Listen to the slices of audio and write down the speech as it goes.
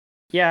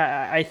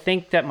Yeah, I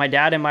think that my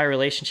dad and my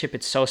relationship,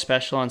 it's so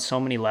special on so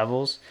many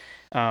levels.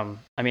 I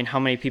mean, how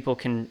many people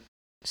can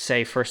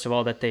say, first of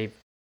all, that they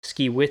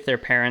ski with their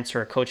parents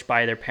or are coached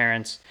by their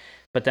parents,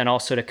 but then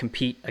also to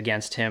compete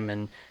against him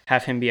and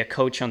have him be a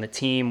coach on the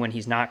team when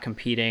he's not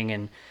competing,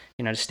 and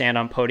to stand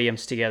on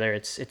podiums together.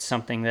 It's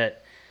something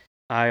that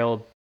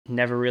I'll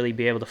never really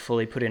be able to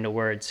fully put into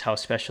words how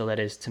special that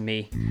is to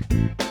me.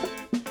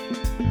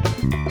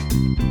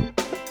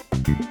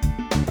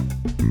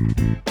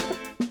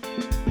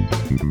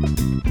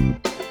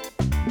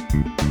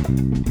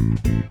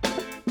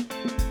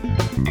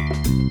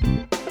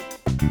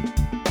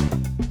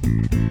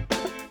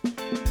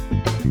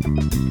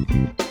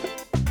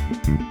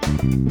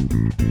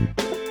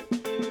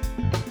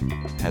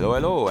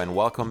 Hello, and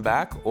welcome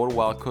back or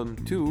welcome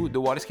to the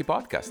Water Ski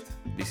Podcast.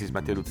 This is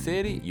Matteo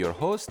Luzzeri, your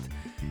host,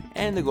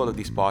 and the goal of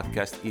this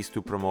podcast is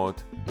to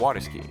promote water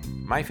skiing,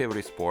 my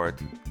favorite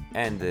sport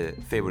and the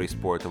favorite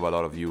sport of a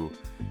lot of you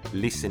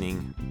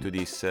listening to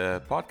this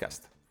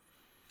podcast.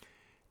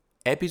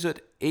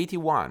 Episode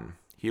 81,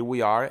 here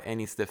we are,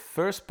 and it's the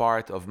first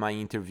part of my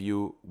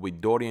interview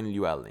with Dorien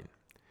Llewellyn.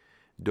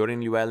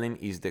 Dorien Llewellyn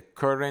is the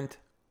current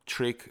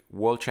trick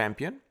world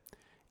champion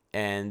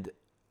and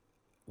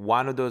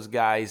one of those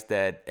guys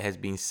that has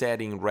been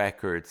setting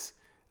records,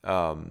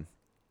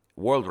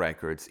 world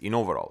records in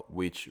overall,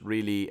 which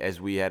really,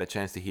 as we had a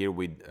chance to hear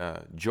with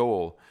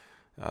Joel,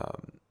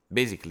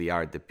 basically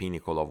are the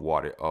pinnacle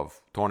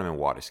of tournament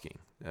water skiing,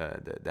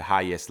 the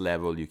highest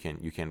level you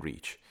can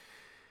reach.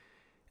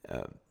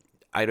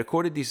 I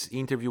recorded this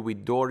interview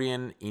with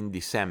Dorien in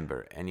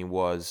December, and it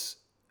was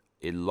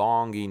a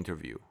long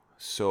interview,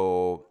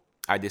 so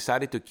I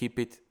decided to keep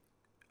it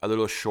a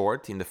little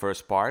short in the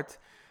first part.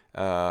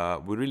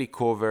 We really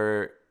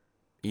cover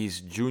his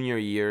junior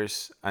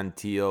years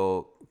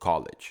until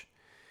college.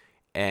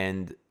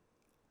 And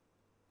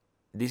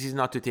this is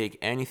not to take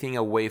anything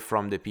away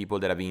from the people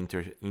that I've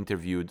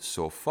interviewed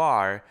so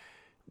far,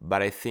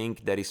 but I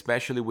think that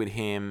especially with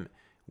him,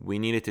 we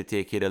needed to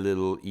take it a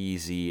little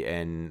easy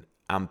and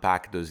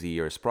unpack those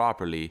years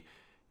properly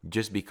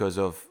just because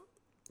of,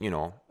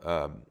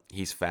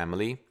 his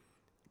family.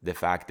 The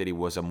fact that he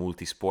was a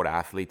multi-sport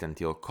athlete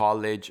until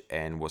college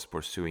and was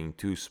pursuing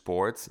two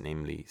sports,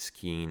 namely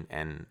skiing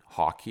and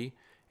hockey,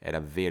 at a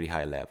very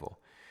high level.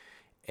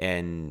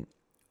 And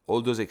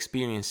all those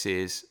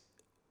experiences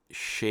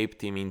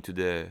shaped him into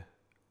the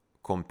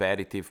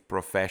competitive,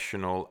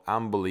 professional,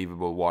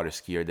 unbelievable water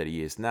skier that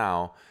he is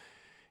now.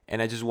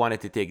 And I just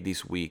wanted to take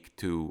this week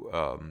to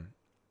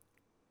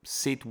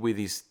sit with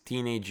his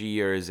teenage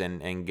years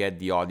and get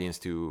the audience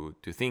to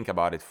think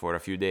about it for a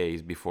few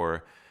days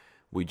before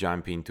we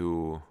jump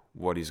into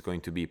what is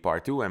going to be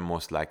part 2 and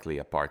most likely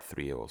a part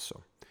 3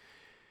 also.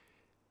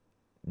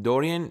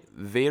 Dorien,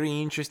 very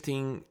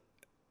interesting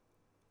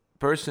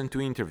person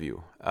to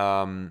interview.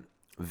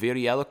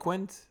 Very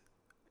eloquent,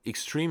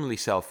 extremely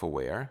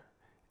self-aware,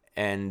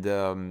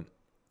 and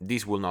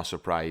this will not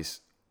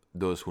surprise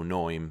those who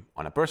know him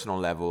on a personal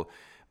level,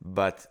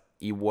 but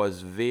it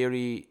was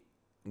very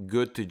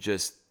good to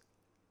just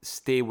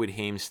stay with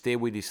him, stay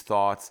with his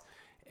thoughts,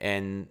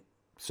 and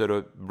sort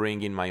of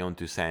bring in my own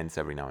 2 cents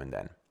every now and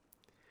then.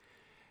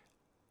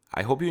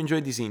 I hope you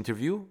enjoyed this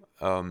interview.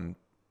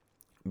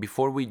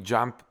 Before we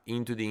jump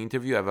into the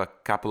interview, I have a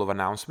couple of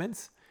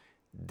announcements.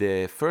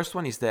 The first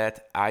one is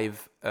that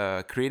I've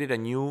created a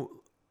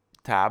new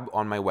tab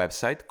on my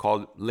website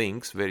called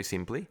Links, very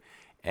simply,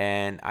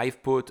 and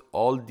I've put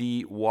all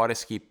the water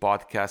ski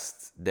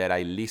podcasts that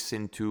I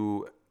listen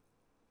to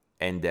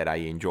and that I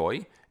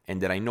enjoy and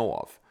that I know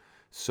of.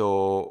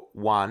 So,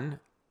 one,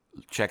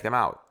 check them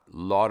out.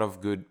 Lot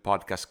of good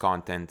podcast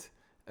content,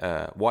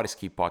 water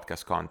ski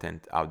podcast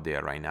content out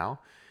there right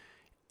now.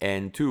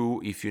 And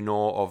 2, if you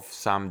know of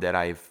some that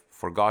I've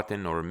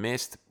forgotten or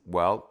missed,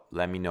 well,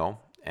 let me know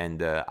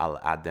and I'll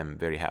add them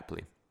very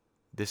happily.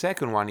 The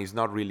second one is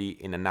not really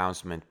an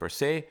announcement per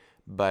se,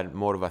 but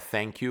more of a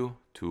thank you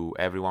to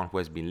everyone who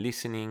has been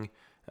listening,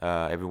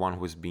 everyone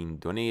who has been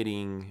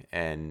donating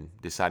and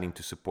deciding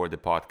to support the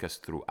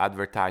podcast through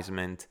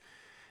advertisement.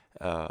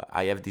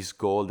 I have this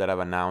goal that I've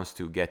announced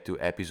to get to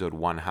episode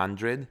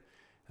 100,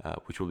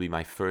 which will be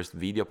my first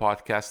video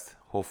podcast.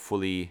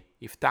 Hopefully,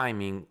 if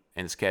timing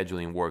and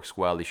scheduling works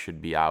well, it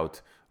should be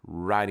out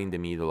right in the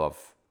middle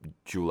of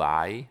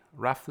July,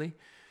 roughly.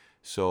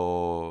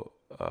 So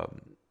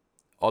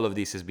all of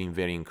this has been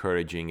very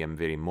encouraging and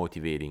very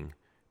motivating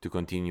to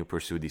continue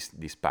pursue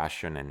this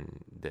passion and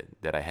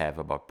that I have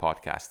about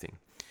podcasting.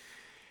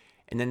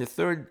 And then the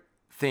third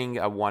thing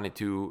I wanted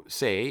to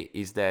say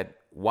is that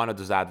one of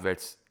those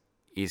adverts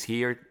is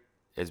here,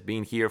 has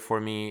been here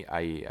for me.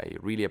 I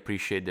really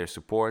appreciate their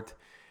support.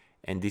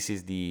 And this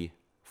is the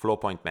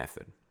Flowpoint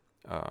method,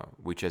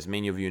 which, as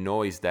many of you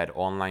know, is that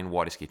online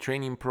water ski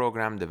training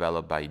program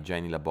developed by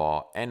Jenny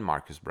Labaugh and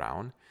Marcus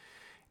Brown.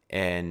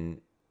 And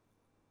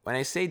when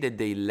I say that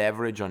they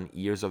leverage on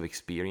years of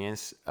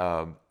experience,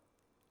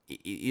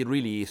 it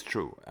really is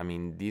true. I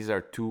mean, these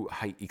are 2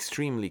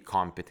 extremely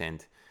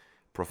competent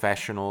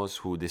professionals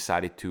who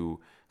decided to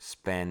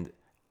spend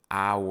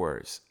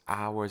hours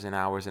and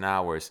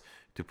hours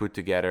to put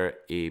together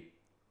a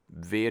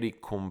very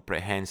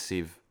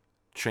comprehensive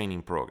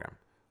training program,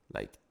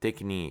 like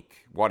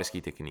technique, water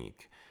ski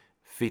technique,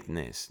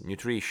 fitness,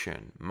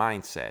 nutrition,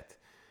 mindset.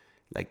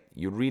 Like,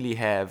 you really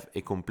have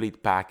a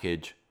complete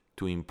package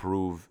to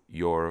improve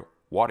your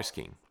water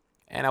skiing.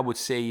 And I would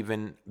say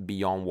even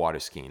beyond water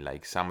skiing,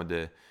 like some of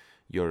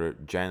your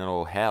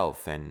general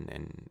health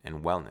and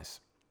wellness.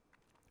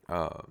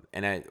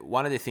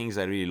 One of the things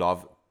I really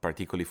love,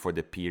 particularly for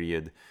the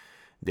period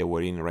that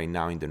we're in right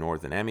now in the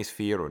Northern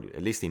Hemisphere, or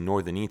at least in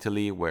Northern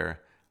Italy, where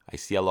I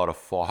see a lot of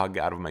fog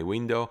out of my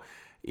window,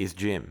 is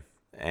gym.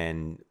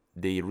 And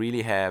they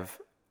really have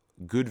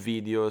good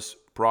videos,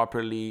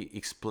 properly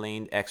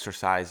explained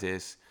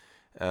exercises,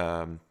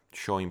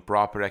 showing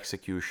proper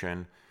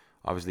execution.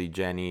 Obviously,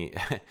 Jenny,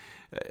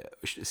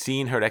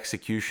 seeing her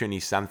execution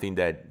is something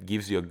that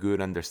gives you a good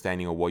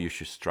understanding of what you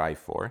should strive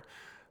for.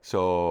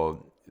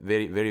 So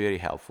very, very, very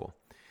helpful.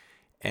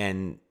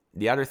 And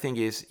the other thing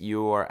is,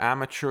 you are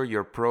amateur,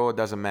 you're pro,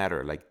 doesn't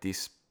matter. Like,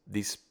 this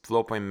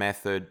flow point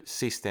method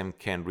system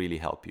can really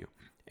help you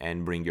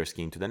and bring your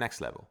skiing to the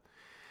next level.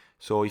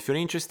 So if you're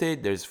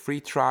interested, there's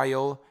free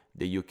trial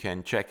that you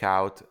can check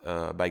out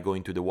by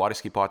going to the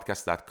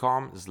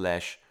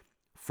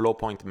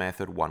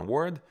waterskipodcast.com/flowpointmethod, one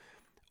word,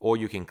 or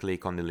you can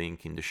click on the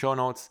link in the show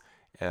notes.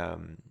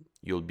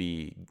 You'll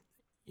be,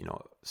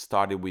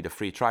 started with a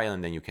free trial,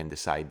 and then you can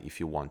decide if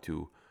you want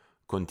to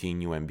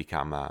continue and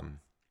become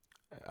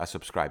a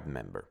subscribed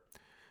member.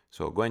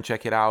 So go and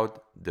check it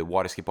out, the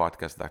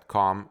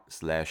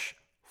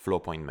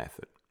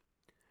waterskipodcast.com/flowpointmethod.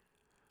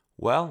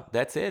 Well,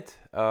 that's it.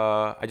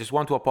 I just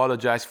want to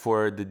apologize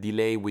for the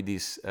delay with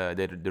this,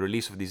 the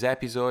release of this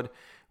episode.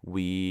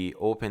 We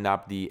opened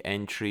up the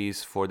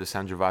entries for the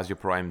San Gervasio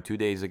Pro-Am 2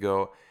 days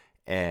ago,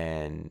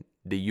 and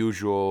the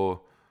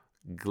usual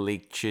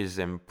glitches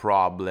and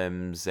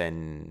problems,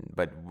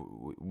 but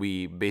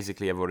we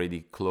basically have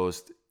already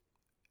closed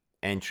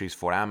entries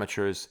for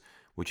amateurs,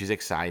 which is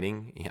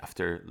exciting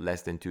after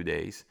less than 2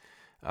 days.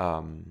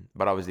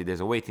 But obviously there's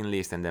a waiting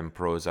list, and then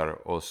pros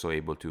are also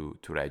able to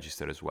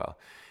register as well.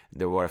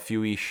 There were a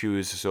few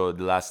issues, so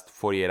the last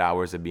 48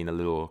 hours have been a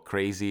little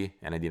crazy,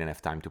 and I didn't have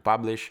time to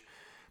publish.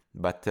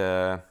 But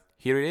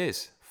here it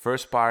is,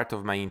 first part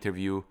of my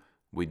interview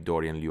with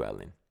Dorien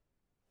Llewellyn.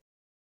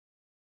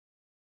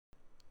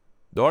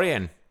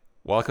 Dorien,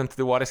 welcome to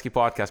the Water Ski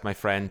Podcast, my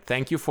friend.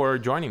 Thank you for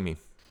joining me.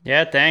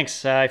 Yeah,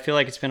 thanks. I feel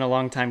like it's been a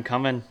long time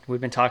coming. We've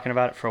been talking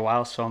about it for a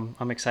while, so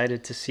I'm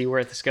excited to see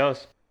where this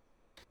goes.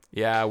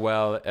 Yeah,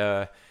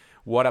 well,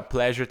 what a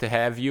pleasure to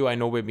have you. I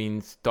know we've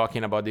been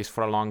talking about this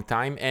for a long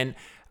time, and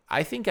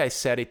I think I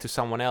said it to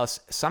someone else.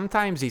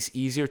 Sometimes it's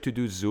easier to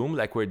do Zoom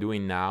like we're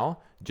doing now,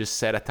 just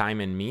set a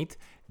time and meet,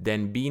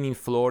 than being in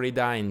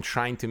Florida and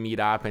trying to meet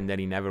up and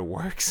then it never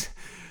works.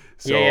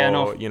 So,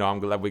 I'm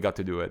glad we got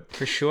to do it.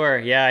 For sure.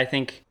 Yeah, I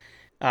think,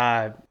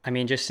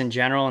 just in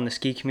general in the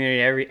ski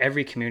community,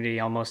 every community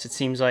almost, it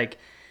seems like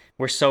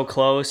we're so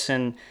close,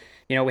 and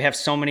we have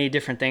so many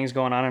different things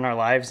going on in our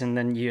lives, and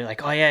then you're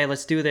like, oh yeah,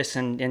 let's do this.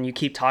 And you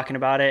keep talking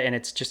about it, and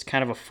it's just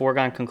kind of a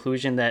foregone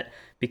conclusion that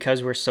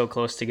because we're so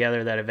close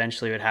together that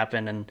eventually it would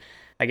happen. And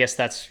I guess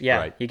that's,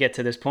 right. You get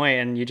to this point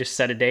and you just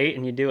set a date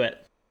and you do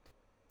it.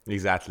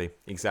 Exactly.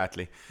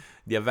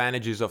 The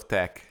advantages of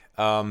tech.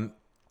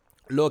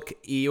 Look,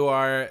 you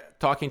are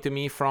talking to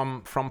me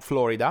from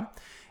Florida,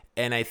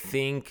 and I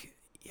think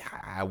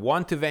I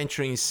want to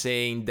venture in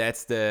saying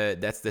that's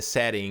the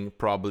setting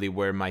probably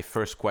where my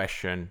first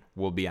question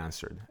will be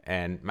answered.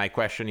 And my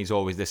question is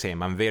always the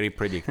same. I'm very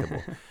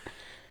predictable.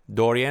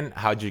 Dorien,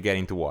 how'd you get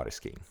into water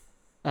skiing?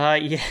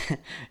 I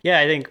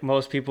think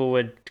most people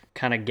would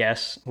kind of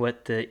guess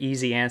what the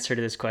easy answer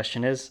to this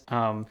question is.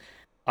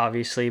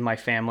 Obviously, my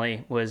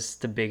family was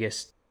the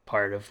biggest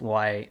part of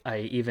why I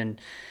even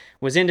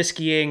was into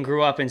skiing,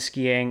 grew up in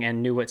skiing,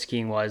 and knew what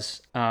skiing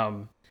was.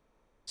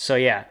 So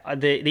yeah,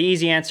 the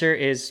easy answer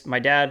is my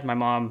dad, my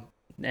mom,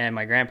 and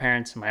my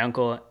grandparents, and my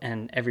uncle,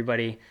 and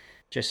everybody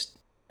just,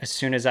 as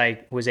soon as I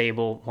was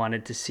able,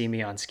 wanted to see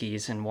me on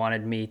skis and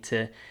wanted me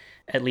to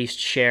at least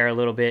share a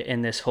little bit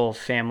in this whole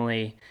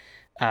family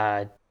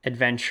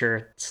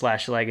adventure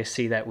 /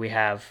 legacy that we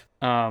have.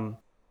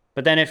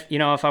 But then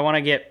if I want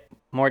to get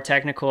more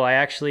technical,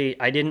 I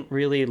didn't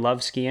really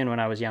love skiing when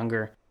I was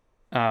younger.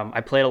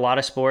 I played a lot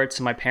of sports,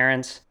 and my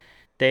parents,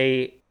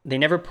 they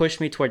never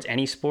pushed me towards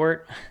any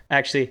sport.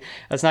 Actually,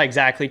 that's not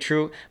exactly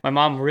true. My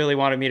mom really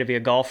wanted me to be a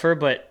golfer,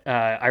 but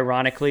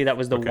ironically, that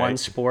was the one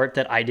sport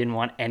that I didn't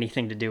want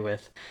anything to do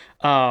with.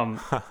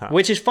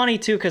 Which is funny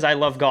too, because I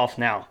love golf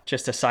now,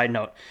 just a side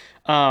note.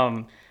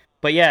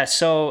 But yeah,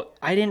 so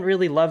I didn't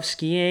really love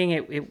skiing.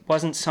 It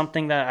wasn't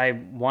something that I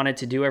wanted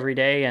to do every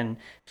day. And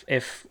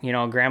if,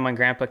 grandma and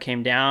grandpa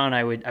came down,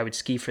 I would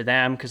ski for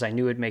them because I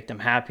knew it'd make them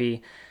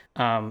happy.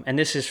 And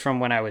this is from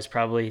when I was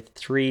probably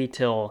 3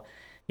 till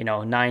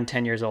 9,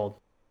 10 years old.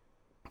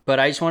 But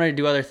I just wanted to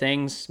do other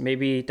things.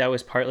 Maybe that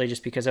was partly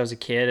just because I was a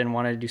kid and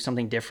wanted to do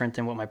something different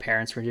than what my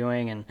parents were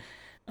doing. And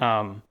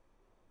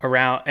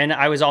around, and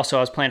I was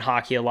playing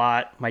hockey a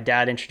lot. My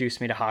dad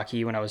introduced me to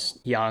hockey when I was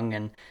young,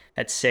 and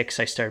at 6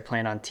 I started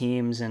playing on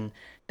teams, and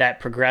that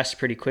progressed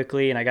pretty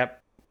quickly, and I got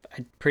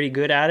pretty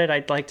good at it,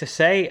 I'd like to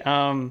say.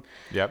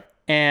 Yep.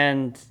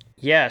 And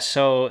yeah,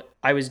 so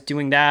I was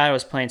doing that. I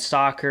was playing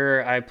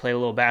soccer. I played a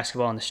little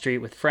basketball on the street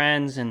with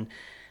friends, and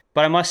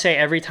but I must say,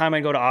 every time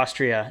I go to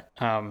Austria,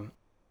 and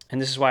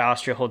this is why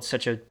Austria holds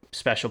such a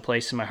special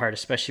place in my heart,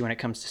 especially when it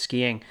comes to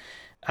skiing.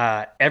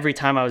 Every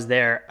time I was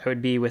there, I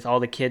would be with all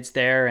the kids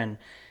there,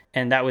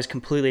 and that was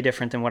completely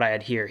different than what I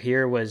had here.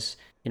 Here was,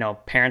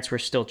 parents were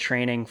still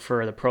training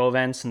for the pro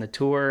events and the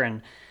tour,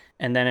 and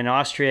then in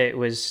Austria it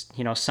was,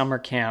 summer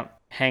camp,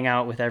 hang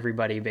out with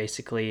everybody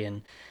basically,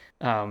 and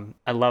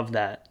I love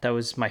that. That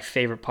was my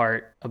favorite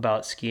part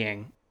about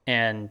skiing.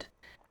 And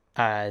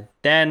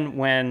then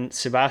when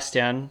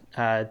Sebastian,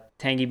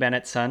 Tanguy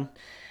Bennett's son,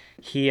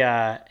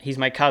 he's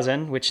my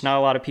cousin, which not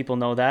a lot of people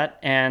know that,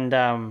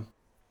 and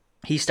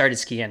he started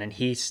skiing, and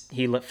he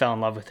fell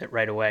in love with it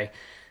right away.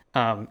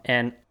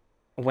 And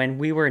when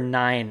we were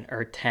 9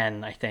 or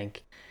 10, I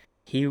think,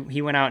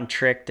 he went out and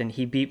tricked, and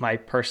he beat my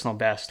personal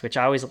best, which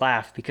I always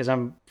laugh because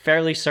I'm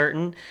fairly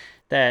certain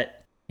that,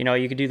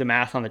 you could do the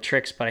math on the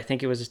tricks, but I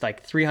think it was just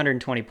like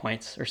 320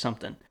 points or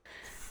something.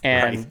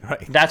 And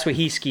right. That's what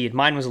he skied.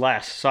 Mine was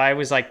less. So I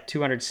was like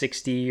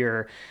 260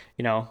 or,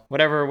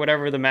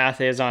 whatever the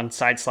math is on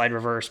side slide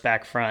reverse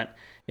back front.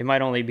 It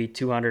might only be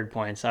 200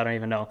 points. I don't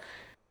even know.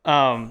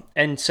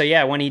 And so,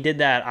 yeah, when he did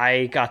that,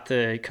 I got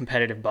the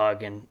competitive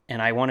bug, and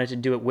I wanted to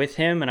do it with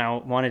him, and I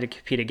wanted to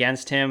compete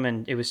against him.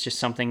 And it was just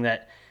something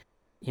that,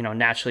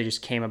 naturally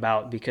just came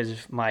about because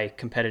of my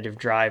competitive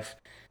drive.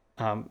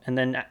 And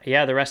then,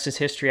 yeah, the rest is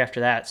history after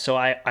that. So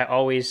I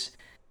always,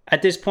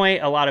 at this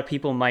point, a lot of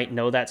people might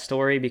know that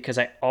story because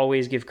I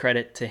always give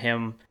credit to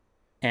him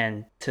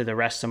and to the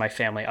rest of my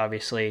family,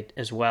 obviously,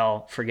 as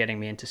well, for getting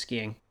me into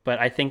skiing. But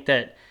I think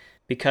that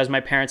because my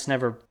parents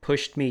never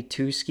pushed me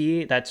to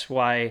ski, that's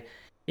why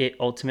it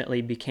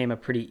ultimately became a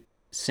pretty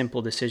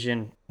simple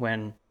decision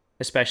when,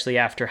 especially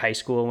after high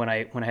school, when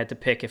I had to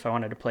pick if I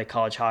wanted to play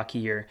college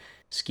hockey or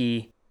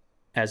ski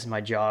as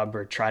my job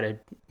or try to,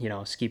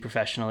 ski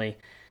professionally.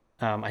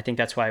 I think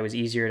that's why it was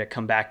easier to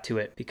come back to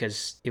it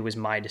because it was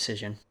my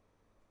decision.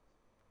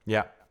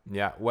 Yeah.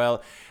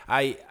 Well,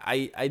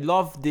 I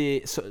love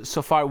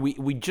so far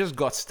we just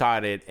got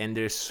started, and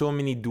there's so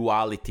many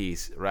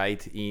dualities,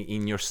 right,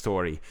 in your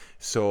story.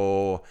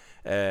 So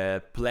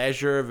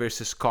pleasure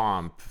versus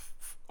comp,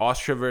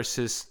 Austria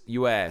versus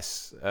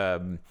US.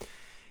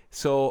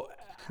 So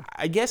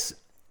I guess,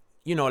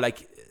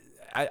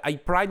 I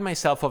pride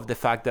myself of the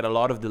fact that a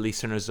lot of the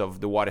listeners of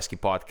the Water Ski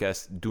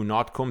Podcast do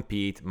not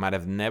compete, might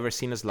have never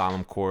seen a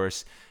slalom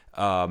course.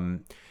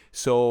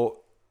 So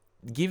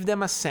give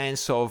them a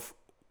sense of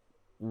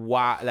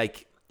why,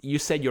 like you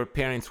said, your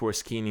parents were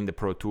skiing in the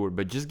Pro Tour,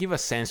 but just give a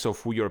sense of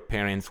who your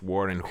parents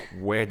were and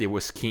where they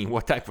were skiing,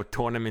 what type of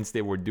tournaments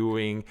they were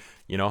doing,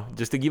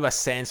 just to give a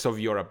sense of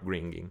your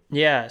upbringing.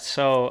 Yeah,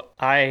 so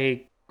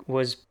I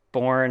was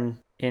born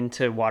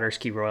into water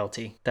ski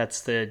royalty.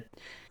 That's the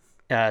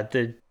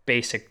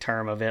basic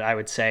term of it, I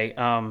would say.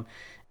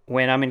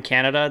 When I'm in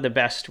Canada, the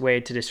best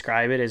way to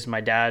describe it is my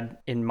dad,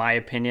 in my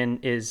opinion,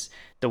 is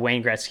the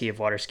Wayne Gretzky of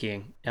water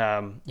skiing.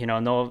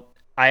 No,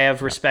 I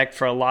have respect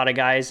for a lot of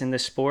guys in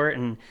this sport,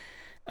 and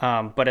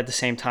but at the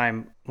same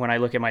time, when I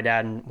look at my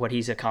dad and what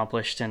he's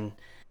accomplished, and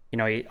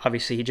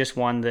he just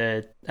won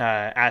the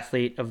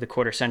athlete of the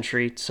quarter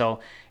century, so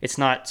it's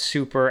not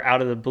super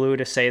out of the blue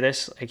to say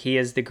this. Like, he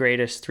is the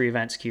greatest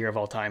 3-event skier of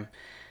all time.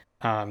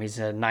 He's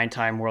a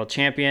 9-time world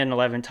champion,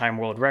 11-time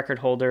world record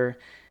holder.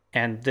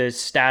 And the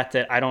stat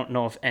that I don't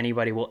know if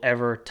anybody will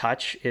ever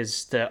touch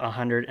is the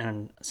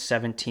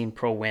 117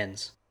 pro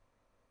wins.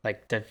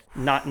 Like, the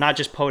not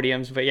just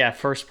podiums, but yeah,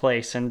 first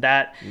place. And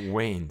that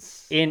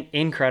wins.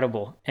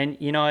 Incredible. And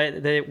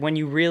when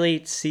you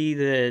really see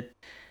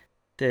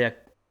the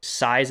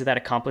size of that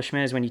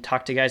accomplishment is when you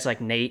talk to guys like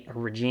Nate or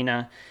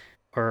Regina,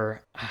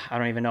 or I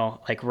don't even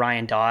know, like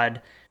Ryan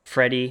Dodd,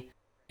 Freddie,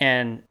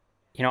 and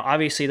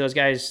obviously those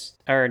guys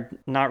are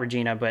not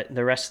Regina, but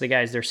the rest of the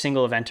guys, they're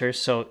single eventers.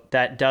 So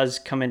that does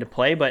come into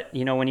play. But,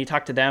 when you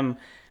talk to them,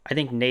 I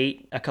think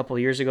Nate a couple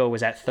of years ago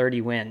was at 30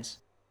 wins.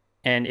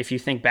 And if you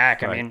think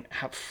back, right, I mean,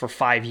 for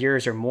 5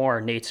 years or more,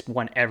 Nate's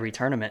won every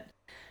tournament.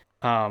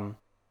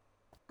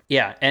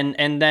 Yeah.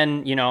 And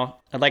then,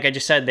 like I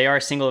just said, they are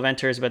single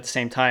eventers, but at the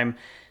same time,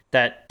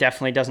 that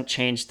definitely doesn't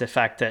change the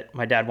fact that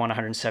my dad won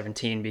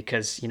 117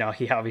 because,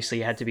 he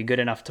obviously had to be good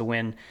enough to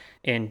win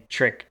in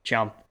trick,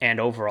 jump, and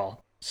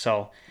overall.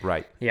 So,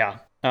 right. Yeah.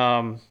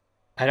 I'm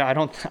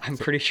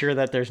pretty sure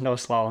that there's no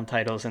slalom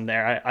titles in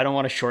there. I don't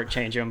want to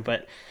shortchange him,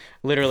 but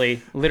literally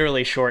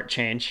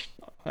shortchange.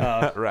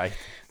 Right.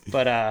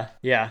 But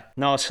yeah,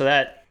 no,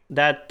 so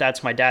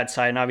that's my dad's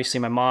side. And obviously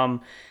my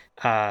mom,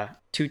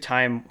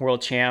 2-time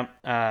world champ,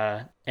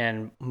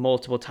 and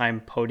multiple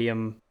time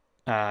podiums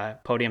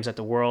at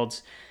the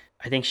Worlds.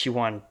 I think she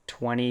won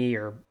 20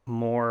 or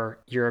more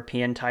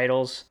European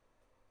titles.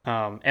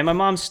 And my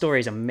mom's story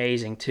is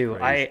amazing too.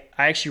 Crazy.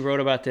 I actually wrote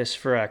about this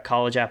for a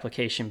college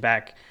application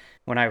back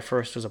when I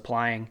first was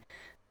applying.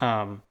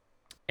 Um,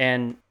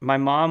 and my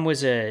mom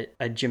was a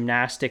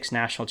gymnastics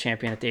national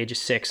champion at the age of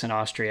 6 in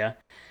Austria.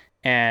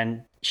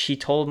 And she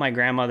told my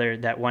grandmother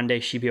that one day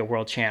she'd be a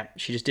world champ.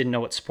 She just didn't know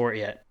what sport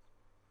yet.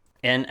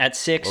 And at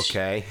 6,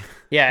 Okay.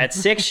 yeah, at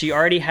 6, she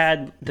already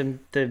had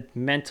the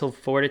mental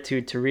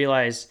fortitude to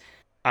realize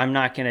I'm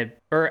not gonna.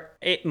 Or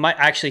it might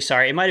actually,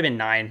 sorry, it might have been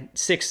 9.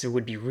 6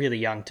 would be really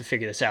young to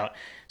figure this out.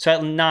 So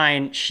at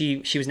 9,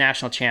 she was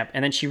national champ,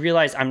 and then she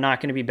realized I'm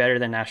not gonna be better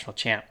than national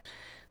champ.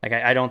 Like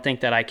I don't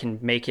think that I can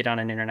make it on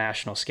an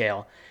international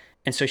scale.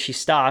 And so she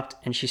stopped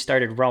and she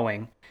started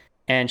rowing,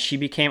 and she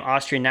became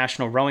Austrian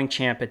national rowing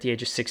champ at the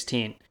age of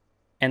 16.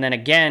 And then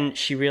again,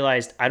 she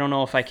realized I don't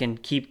know if I can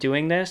keep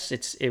doing this.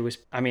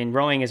 I mean,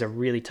 rowing is a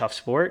really tough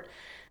sport,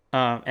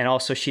 and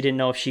also she didn't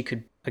know if she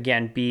could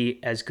again be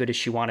as good as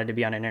she wanted to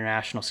be on an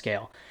international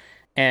scale.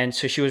 And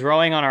so she was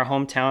rowing on our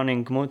hometown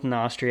in Gmunden,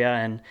 Austria,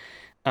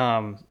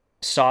 and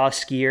saw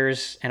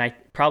skiers, and I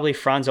probably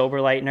Franz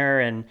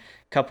Oberleitner and a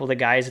couple of the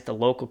guys at the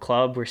local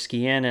club were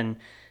skiing,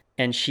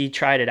 and she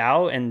tried it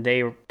out, and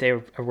they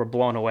were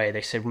blown away.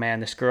 They said, "Man,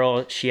 this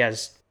girl, she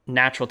has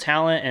natural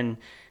talent," and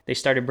they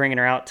started bringing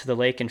her out to the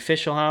lake in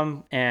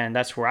Fischelham, and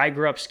that's where I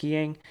grew up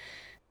skiing.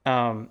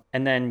 And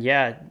then,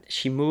 yeah,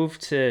 she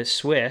moved to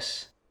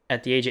Swiss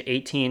at the age of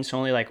 18, so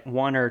only like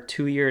 1 or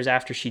 2 years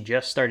after she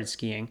just started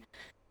skiing.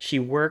 She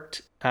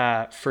worked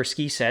for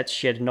ski sets.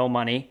 She had no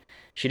money.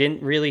 She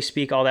didn't really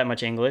speak all that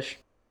much English.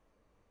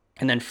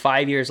 And then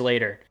 5 years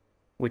later,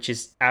 which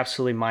is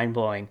absolutely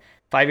mind-blowing,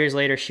 5 years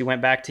later, she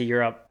went back to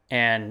Europe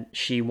and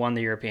she won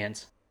the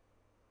Europeans.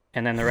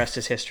 And then the rest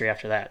is history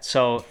after that.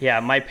 So yeah,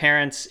 my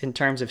parents, in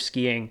terms of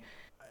skiing,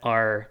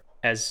 are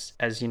as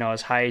you know,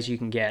 as high as you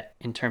can get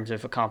in terms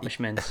of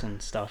accomplishments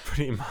and stuff.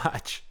 Pretty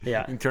much.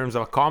 Yeah. In terms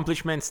of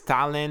accomplishments,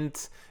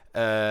 talent,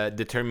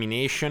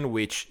 determination,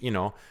 which, you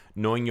know,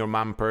 knowing your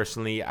mom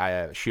personally,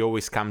 she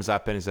always comes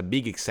up and is a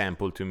big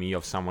example to me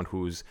of someone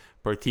who's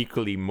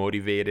particularly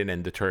motivated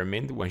and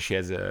determined. When she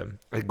has a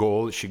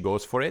goal, she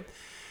goes for it.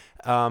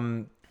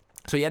 So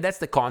yeah, that's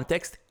the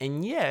context.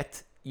 And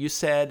yet you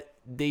said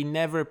they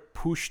never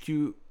pushed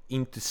you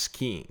into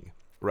skiing,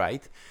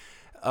 right?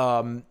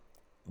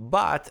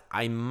 But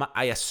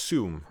I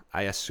assume,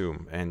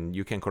 and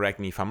you can correct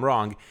me if I'm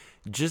wrong,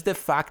 just the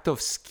fact of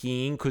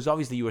skiing, because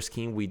obviously you were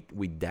skiing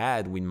with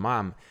dad, with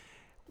mom,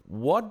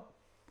 what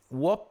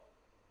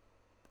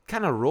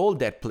kind of role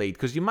that played?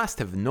 Because you must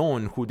have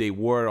known who they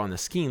were on a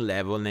skiing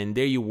level, and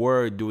there you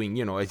were doing,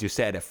 you know, as you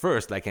said at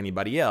first, like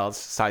anybody else,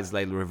 side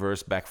slide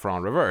reverse, back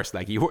front reverse.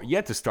 Like you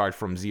had to start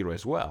from zero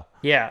as well.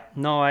 Yeah.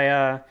 No,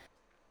 I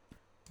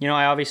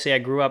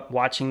grew up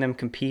watching them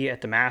compete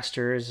at the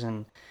Masters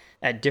and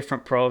at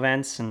different pro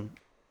events, and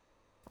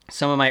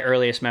some of my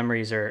earliest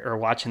memories are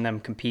watching them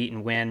compete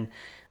and win.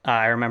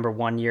 I remember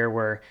one year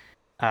where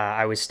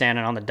I was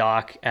standing on the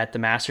dock at the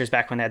Masters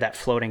back when they had that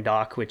floating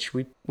dock, which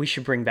we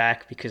should bring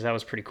back because that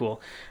was pretty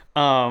cool.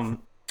 And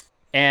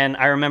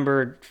I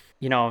remember,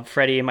 you know,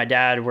 Freddie and my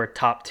dad were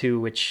top 2,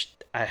 which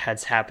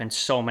has happened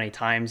so many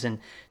times, and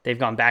they've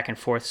gone back and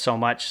forth so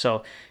much.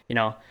 So, you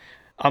know,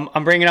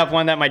 I'm bringing up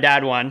one that my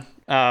dad won.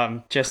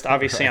 Just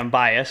obviously I'm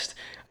biased.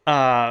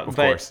 Of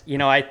course. You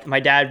know, my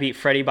dad beat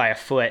Freddie by a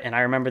foot, and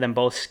I remember them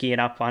both skiing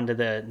up onto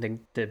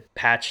the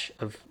patch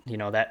of, you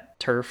know, that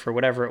turf or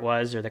whatever it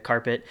was, or the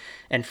carpet,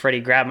 and Freddie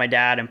grabbed my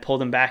dad and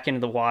pulled him back into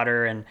the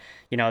water, and,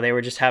 you know, they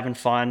were just having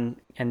fun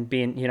and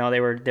being, you know,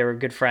 they were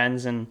good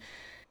friends, and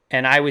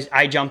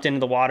I jumped into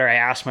the water. I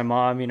asked my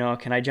mom, you know,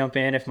 can I jump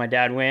in if my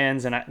dad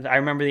wins? And I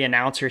remember the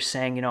announcer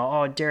saying, you know,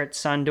 oh, Darrett's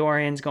son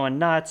Dorian's going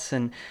nuts,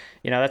 and,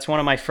 you know, that's one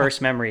of my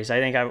first memories. I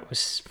think I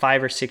was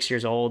 5 or 6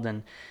 years old,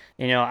 and,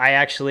 you know, I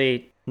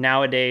actually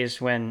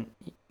nowadays when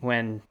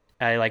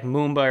I like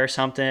Moomba or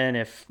something,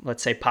 if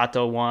let's say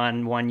Pato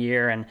won one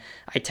year and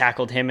I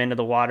tackled him into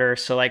the water,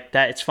 so like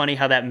that, it's funny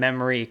how that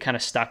memory kind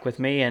of stuck with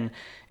me, and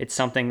it's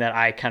something that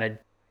I kind of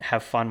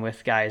have fun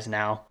with guys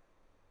now.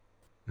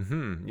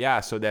 Mm-hmm.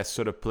 Yeah, so that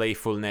sort of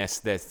playfulness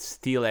that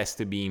still has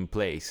to be in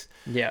place.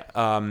 Yeah.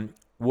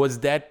 Was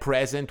that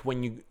present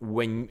when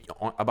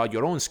about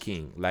your own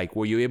skiing? Like,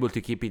 were you able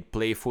to keep it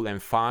playful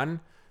and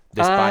fun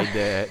despite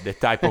the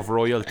type of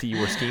royalty you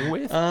were skiing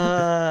with?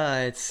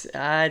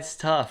 It's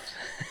tough.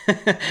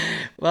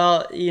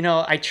 Well, you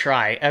know, I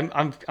try.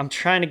 I'm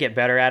trying to get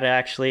better at it.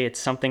 Actually, it's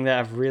something that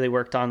I've really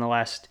worked on the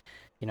last,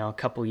 you know,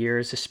 couple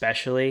years,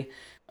 especially.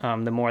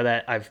 The more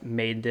that I've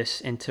made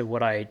this into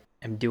what I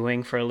am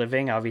doing for a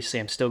living. Obviously,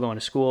 I'm still going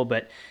to school,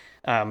 but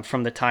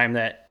from the time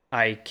that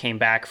I came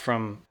back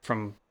from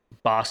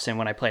Boston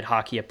when I played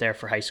hockey up there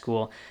for high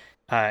school,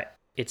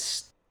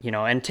 it's, you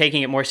know, and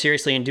taking it more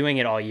seriously and doing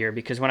it all year,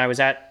 because when I was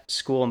at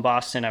school in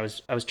Boston, I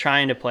was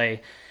trying to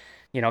play,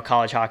 you know,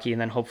 college hockey and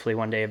then hopefully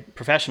one day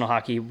professional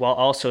hockey while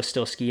also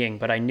still skiing.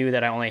 But I knew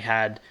that I only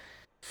had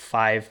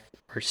 5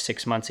 or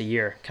 6 months a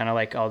year, kind of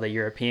like all the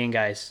European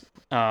guys.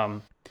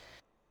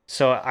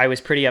 So I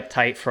was pretty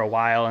uptight for a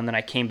while, and then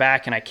I came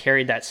back and I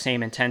carried that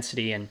same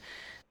intensity, and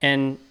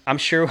and I'm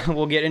sure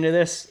we'll get into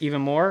this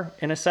even more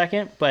in a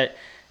second, but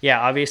yeah,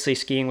 obviously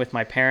skiing with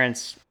my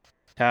parents,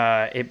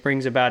 it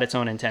brings about its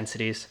own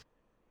intensities.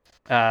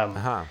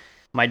 Uh-huh.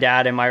 My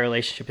dad and my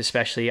relationship,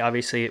 especially,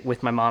 obviously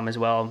with my mom as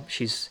well,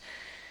 she's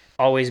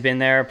always been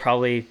there,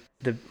 probably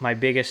my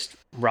biggest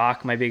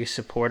rock, my biggest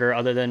supporter,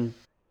 other than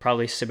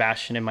probably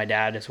Sebastian and my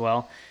dad as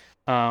well.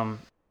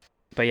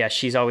 But yeah,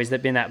 she's always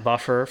been that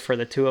buffer for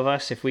the two of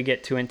us if we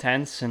get too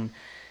intense. And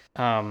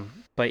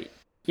but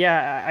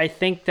yeah, I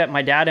think that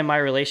my dad and my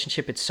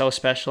relationship, it's so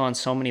special on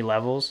so many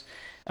levels.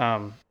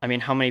 I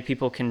mean, how many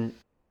people can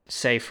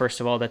say, first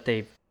of all, that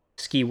they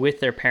ski with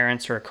their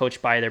parents or are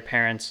coached by their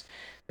parents,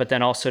 but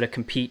then also to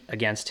compete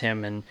against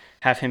him and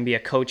have him be a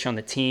coach on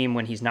the team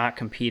when he's not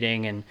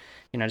competing, and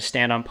to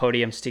stand on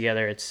podiums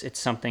together. It's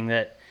something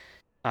that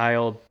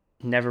I'll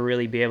never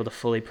really be able to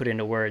fully put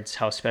into words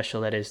how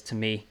special that is to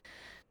me.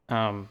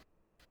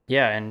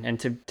 Yeah, and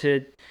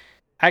to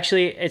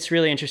actually, it's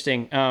really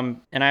interesting. And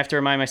I have to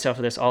remind myself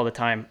of this all the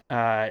time.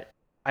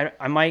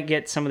 I might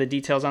get some of the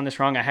details on this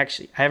wrong. I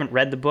haven't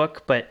read the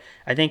book, but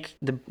I think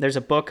there's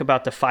a book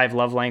about the 5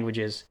 love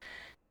languages,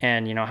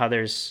 and how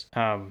there's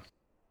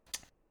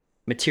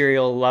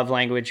material love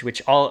language,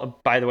 which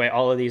by the way,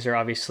 all of these are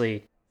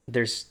obviously,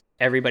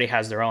 everybody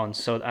has their own.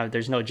 So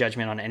there's no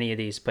judgment on any of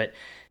these, but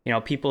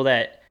people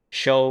that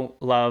show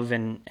love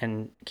and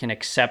can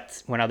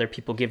accept when other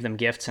people give them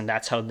gifts, and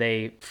that's how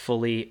they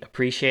fully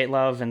appreciate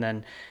love. And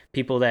then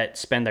people that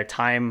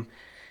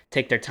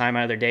take their time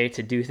out of their day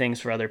to do things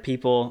for other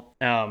people.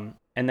 And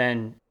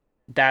then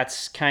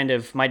that's kind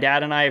of, my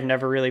dad and I have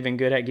never really been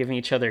good at giving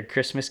each other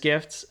Christmas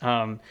gifts.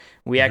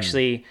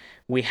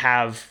 We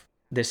have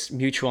this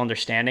mutual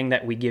understanding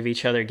that we give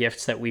each other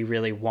gifts that we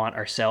really want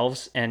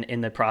ourselves. And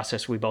in the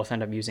process, we both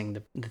end up using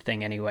the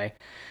thing anyway.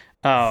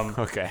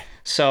 Okay.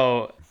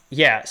 So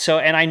yeah.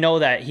 And I know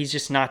that he's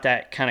just not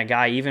that kind of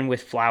guy. Even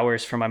with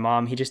flowers for my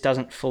mom, he just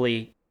doesn't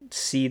fully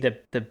see the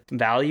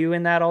value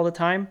in that all the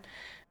time.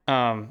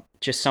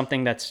 Just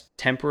something that's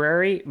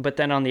temporary. But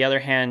then on the other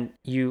hand,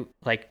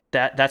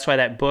 that's why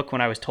that book, when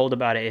I was told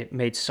about it, it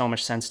made so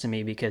much sense to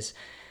me, because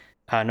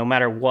no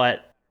matter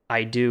what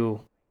I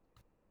do,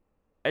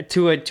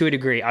 to a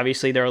degree,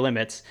 obviously there are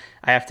limits.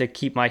 I have to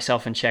keep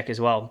myself in check as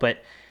well.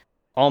 But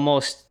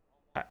almost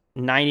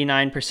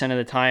 99% of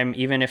the time,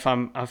 even if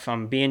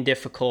I'm being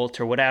difficult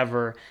or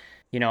whatever,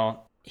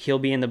 he'll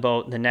be in the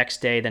boat the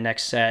next day, the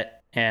next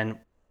set, and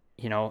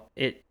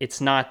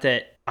it's not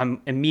that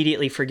I'm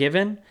immediately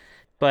forgiven,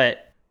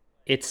 but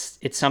it's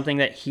something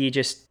that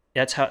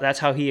that's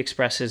how he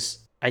expresses,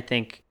 I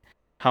think,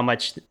 how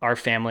much our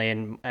family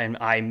and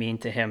I mean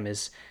to him,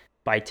 is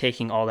by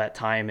taking all that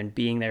time and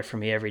being there for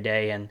me every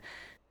day. And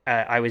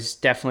I was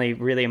definitely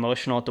really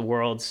emotional at the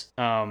Worlds.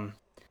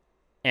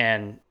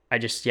 And I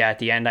just, at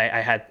the end,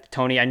 I had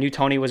Tony. I knew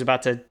Tony was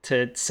about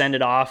to send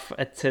it off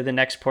to the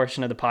next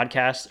portion of the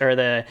podcast, or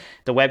the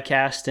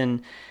webcast.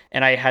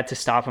 And I had to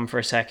stop him for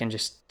a second,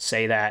 just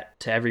say that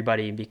to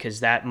everybody,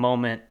 because that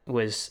moment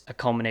was a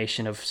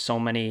culmination of so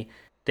many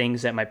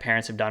things that my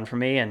parents have done for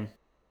me,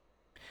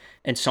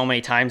 and so many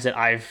times that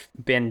I've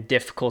been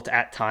difficult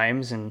at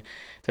times. And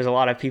there's a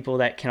lot of people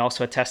that can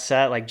also attest to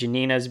that. Like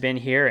Janina's been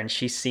here, and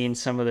she's seen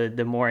some of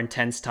the more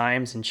intense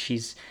times, and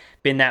she's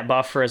been that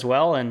buffer as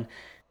well.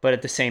 But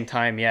at the same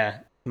time,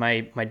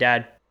 my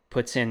dad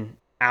puts in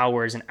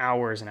hours and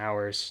hours and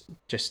hours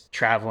just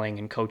traveling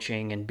and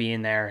coaching and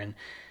being there,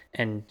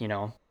 and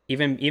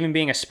even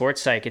being a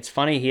sports psych. It's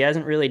funny, he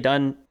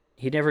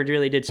never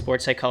really did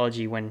sports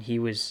psychology when he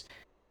was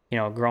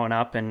growing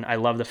up. And I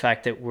love the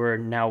fact that we're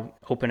now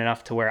open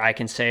enough to where I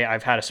can say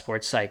I've had a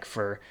sports psych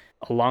for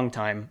a long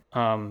time,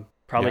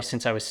 probably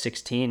since I was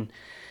 16.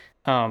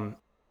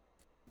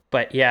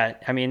 But yeah,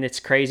 I mean,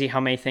 it's crazy how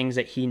many things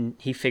that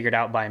he figured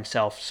out by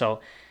himself. So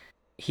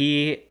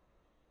the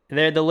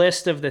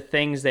list of the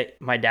things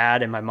that my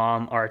dad and my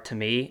mom are to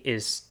me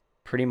is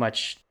pretty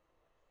much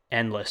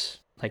endless.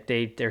 Like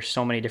there's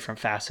so many different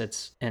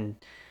facets and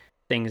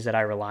things that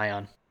I rely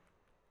on.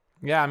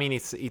 Yeah, I mean,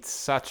 it's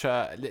such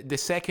the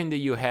second that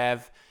you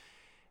have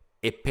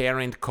a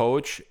parent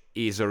coach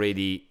is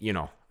already,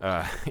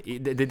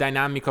 the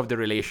dynamic of the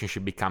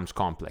relationship becomes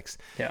complex.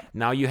 Yeah.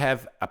 Now you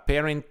have a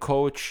parent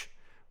coach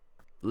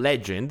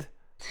legend.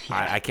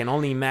 Yeah. I can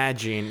only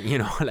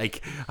imagine,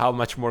 like how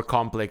much more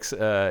complex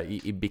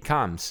it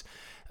becomes.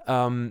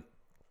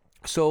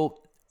 So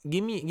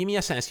give me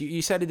a sense.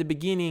 You said at the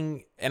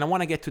beginning, and I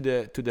want to get to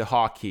the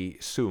hockey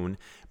soon,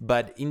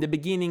 but in the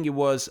beginning it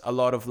was a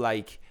lot of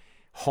like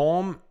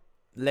home,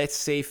 let's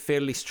say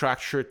fairly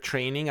structured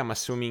training. I'm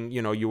assuming,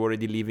 you're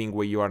already living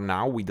where you are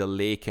now with a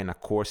lake and a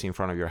course in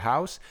front of your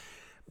house.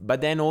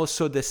 But then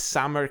also the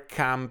summer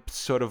camp,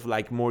 sort of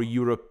like more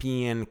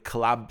European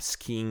club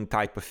skiing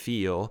type of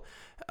feel,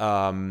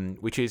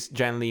 which is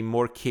generally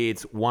more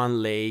kids,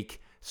 one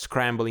lake,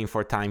 scrambling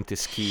for time to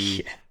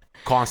ski,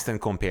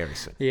 constant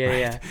comparison.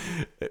 Yeah.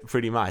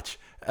 Pretty much.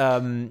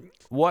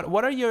 What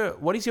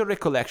is your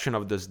recollection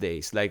of those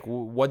days? Like,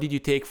 what did you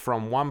take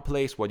from one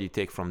place? What did you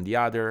take from the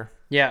other?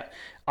 Yeah.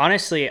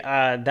 Honestly,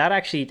 that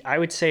actually, I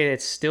would say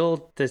it's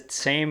still the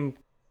same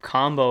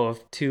combo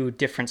of two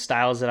different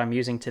styles that I'm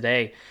using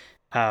today.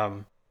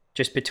 Um,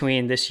 just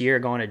between this year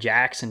going to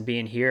Jack's and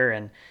being here.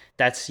 And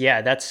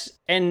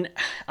and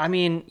I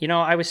mean,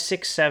 I was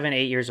 6, 7,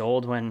 8 years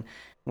old when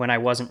I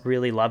wasn't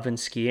really loving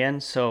skiing.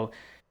 So,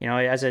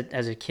 as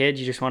a kid,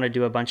 you just want to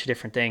do a bunch of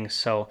different things.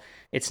 So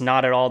it's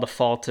not at all the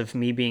fault of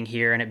me being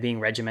here and it being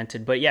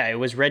regimented. But yeah, it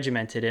was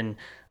regimented, and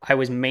I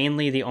was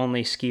mainly the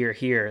only skier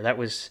here. That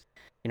was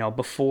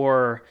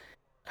before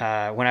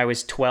when I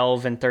was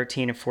 12 and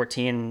 13 and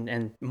 14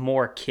 and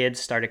more kids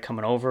started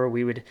coming over.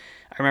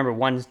 I remember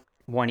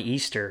one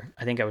Easter,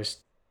 I think I was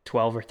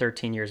 12 or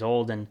 13 years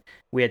old, and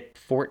we had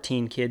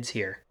 14 kids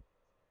here.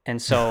 And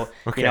so,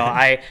 Okay.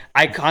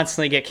 I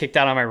constantly get kicked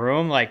out of my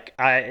room. Like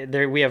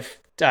we have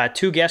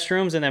two guest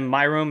rooms, and then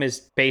my room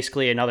is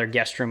basically another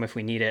guest room if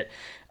we need it.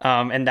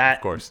 And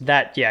Of course.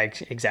 yeah,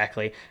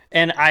 exactly.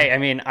 And I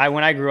mean,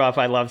 when I grew up,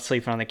 I loved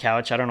sleeping on the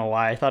couch. I don't know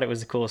why. I thought it was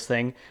the coolest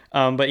thing.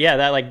 But yeah,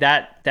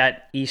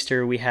 that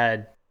Easter we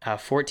had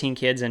 14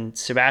 kids, and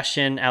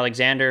Sebastian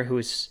Alexander, who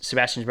was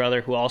Sebastian's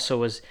brother, who also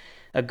was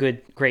a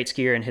great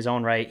skier in his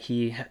own right.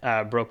 He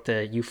broke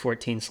the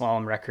U14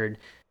 slalom record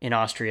in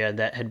Austria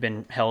that had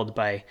been held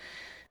by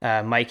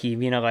Mikey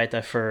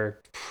Wienerreiter for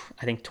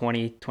I think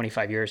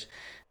 25 years.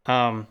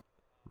 And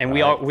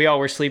Right. we all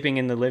were sleeping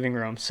in the living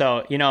room.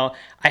 So,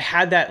 I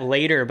had that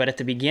later, but at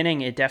the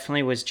beginning it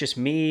definitely was just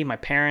me, my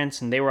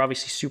parents, and they were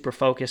obviously super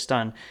focused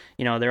on,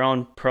 their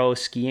own pro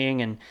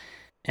skiing,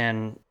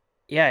 and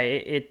yeah,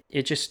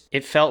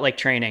 it felt like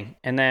training.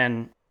 And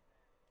then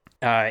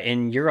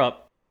in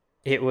Europe,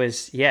 it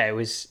was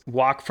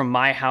walk from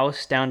my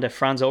house down to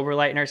Franz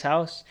Oberleitner's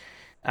house,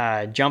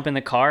 jump in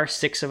the car,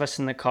 6 of us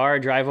in the car,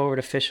 drive over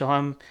to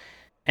Fischelheim.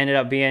 Ended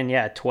up being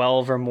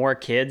 12 or more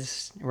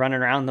kids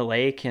running around the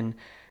lake, and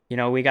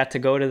we got to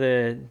go to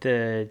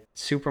the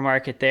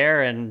supermarket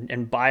there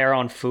and buy our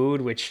own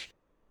food, which,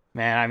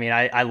 man, I mean,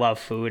 I love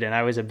food, and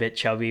I was a bit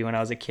chubby when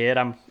I was a kid.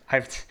 I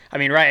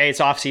mean, right,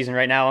 it's off season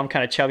right now. I'm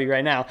kind of chubby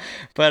right now,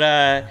 but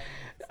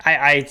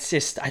I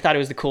thought it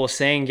was the coolest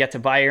thing. You get to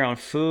buy your own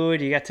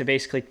food. You got to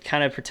basically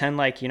kind of pretend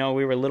like, we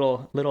were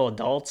little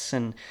adults,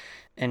 and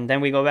then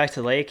we go back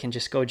to the lake and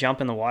just go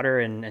jump in the water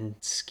and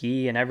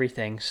ski and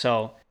everything.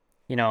 So,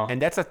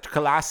 And that's a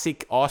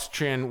classic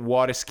Austrian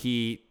water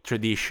ski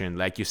tradition.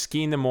 Like you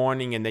ski in the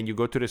morning and then you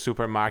go to the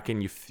supermarket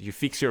and you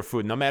fix your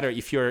food, no matter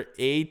if you're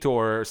 8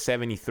 or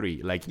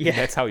 73. Like yeah.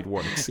 that's how it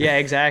works. Yeah,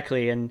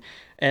 exactly.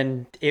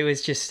 And it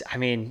was just, I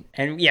mean,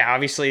 and yeah,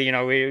 obviously,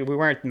 we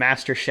weren't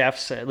master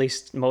chefs, at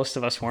least most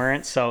of us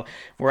weren't. So Of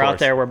we're out course.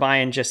 there, we're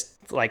buying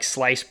just like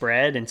sliced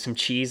bread and some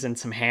cheese and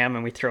some ham,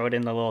 and we throw it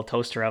in the little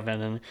toaster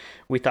oven, and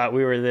we thought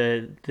we were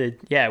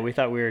we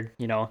thought we were,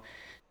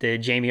 the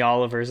Jamie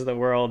Olivers of the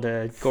world,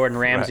 Gordon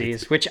Right.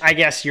 Ramsays, which I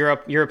guess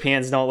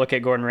Europeans don't look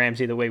at Gordon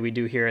Ramsay the way we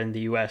do here in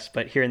the U.S.,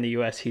 but here in the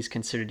U.S. he's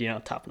considered,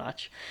 top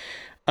notch.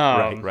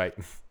 Right. Um, Right.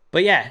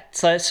 but yeah,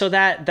 so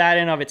that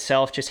in of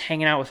itself, just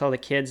hanging out with all the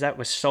kids, that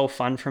was so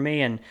fun for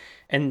me.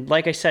 And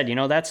like I said,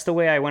 that's the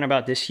way I went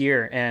about this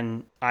year.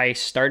 And I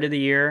started the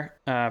year,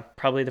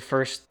 probably the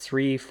first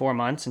 3, 4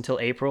 months until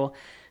April,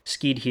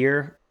 skied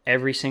here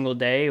every single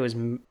day. It was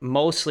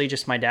mostly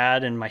just my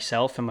dad and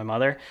myself and my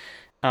mother.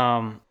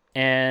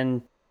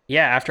 And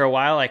yeah, after a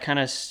while, I kind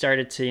of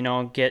started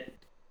to, get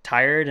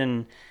tired,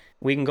 and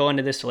we can go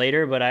into this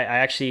later, but I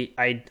actually,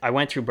 I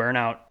went through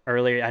burnout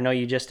earlier. I know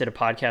you just did a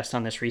podcast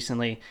on this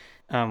recently.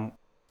 Um,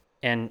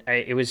 and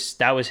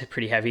that was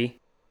pretty heavy.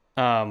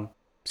 Um,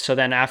 so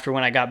then after,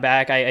 when I got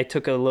back, I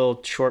took a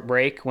little short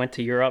break, went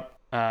to Europe,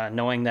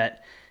 knowing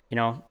that, you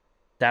know,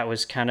 that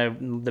was kind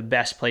of the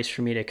best place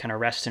for me to kind of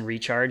rest and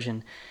recharge,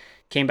 and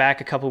came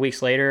back a couple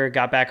weeks later,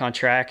 got back on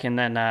track, and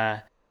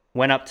then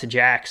went up to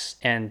Jack's,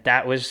 and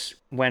that was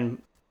when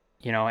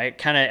it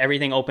kind of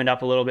everything opened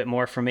up a little bit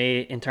more for me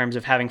in terms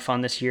of having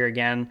fun this year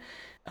again.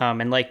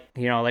 And like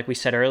we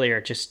said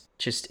earlier,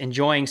 just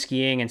enjoying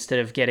skiing instead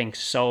of getting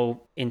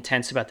so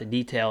intense about the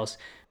details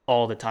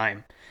all the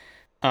time.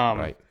 Um,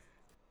 Right.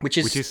 which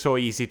Which is is so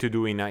easy to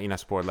do in a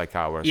sport like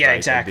ours, Yeah, right?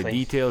 Like the exactly.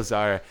 details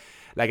are,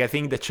 like I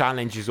think the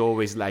challenge is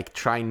always like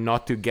trying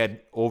not to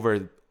get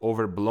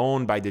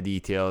overblown by the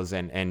details,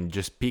 and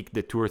just pick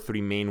the 2 or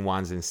 3 main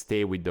ones and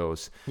stay with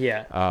those.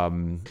 Yeah.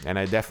 And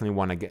I definitely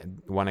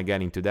want to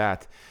get into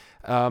that.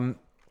 Um,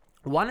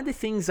 One of the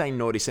things I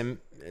noticed, and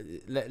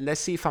let's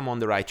see if I'm on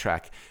the right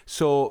track.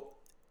 So,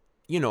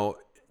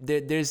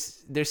 there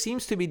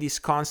seems to be this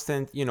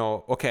constant,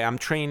 okay, I'm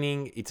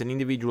training, it's an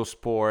individual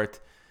sport,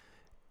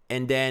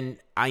 and then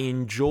I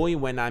enjoy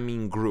when I'm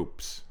in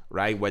groups,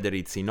 right? Whether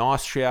it's in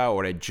Austria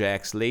or at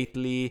Jax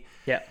lately.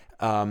 Yeah.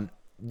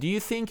 Do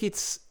you think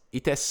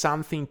it has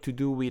something to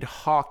do with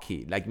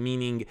hockey, like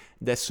meaning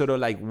that sort of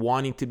like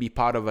wanting to be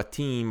part of a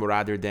team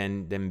rather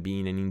than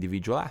being an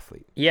individual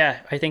athlete? Yeah,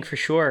 I think for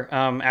sure.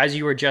 As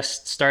you were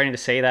just starting to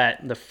say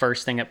that, the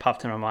first thing that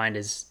popped in my mind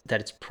is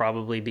that it's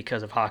probably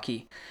because of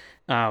hockey.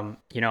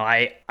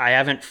 I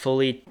haven't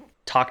fully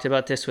talked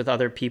about this with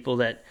other people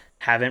that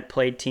haven't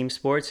played team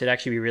sports. It'd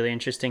actually be really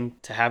interesting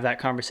to have that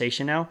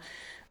conversation now.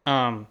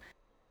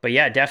 But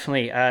yeah,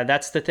 definitely.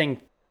 That's the thing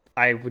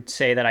I would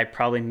say that I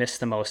probably miss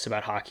the most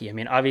about hockey. I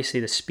mean, obviously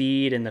the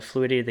speed and the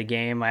fluidity of the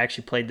game. I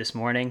actually played this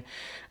morning.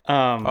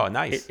 Oh, It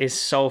nice.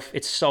 is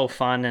it's so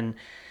fun, and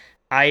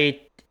I,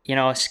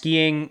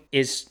 skiing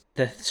is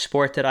the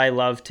sport that I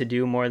love to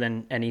do more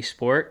than any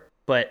sport.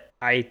 But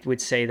I would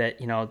say that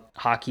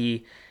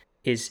hockey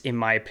is, in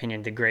my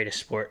opinion, the greatest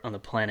sport on the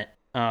planet.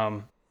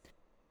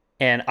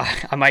 And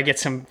I might get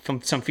some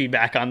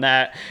feedback on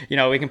that.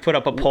 We can put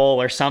up a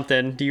poll or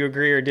something. Do you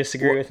agree or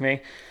disagree Well, with me?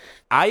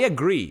 I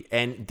agree,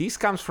 and this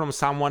comes from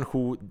someone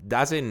who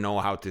doesn't know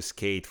how to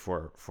skate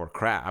for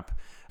crap,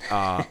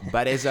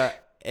 but as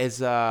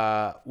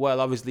a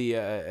well, obviously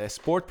a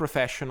sport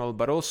professional,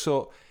 but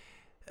also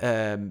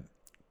um,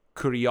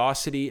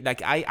 curiosity.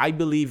 Like I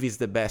believe is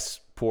the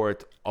best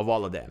sport of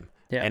all of them,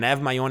 Yeah. and I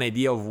have my own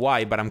idea of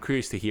why. But I'm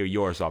curious to hear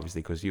yours,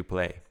 obviously, because you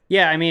play.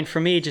 Yeah, I mean, for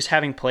me, just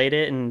having played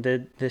it and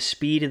the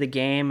speed of the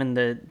game and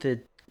the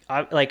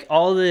like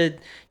all the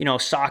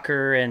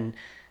soccer and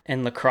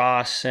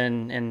lacrosse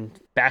and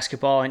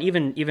basketball and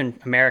even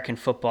American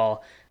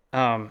football,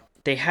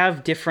 they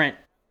have different,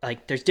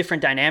 like, there's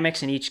different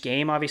dynamics in each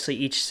game. Obviously,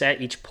 each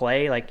set, each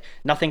play, like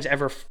nothing's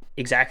ever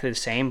exactly the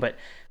same. But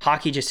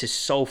hockey just is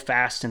so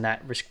fast in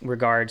that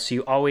regard. So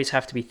you always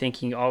have to be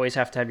thinking. You always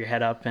have to have your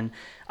head up, and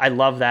I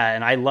love that.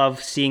 And I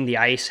love seeing the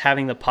ice,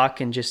 having the puck,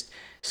 and just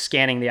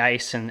scanning the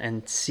ice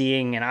and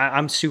seeing. And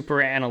I'm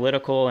super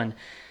analytical, and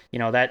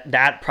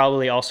that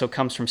probably also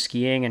comes from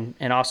skiing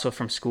and also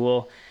from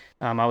school.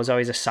 I was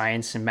always a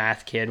science and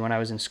math kid when I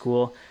was in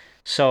school.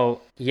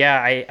 So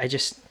yeah, I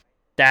just,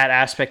 that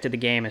aspect of the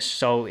game is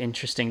so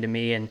interesting to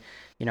me. And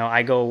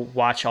I go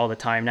watch all the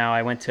time now.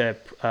 I went to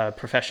a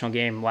professional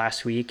game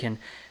last week, and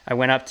I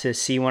went up to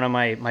see one of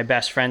my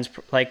best friends,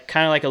 like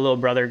kind of like a little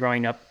brother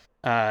growing up,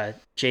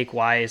 Jake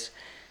Wise,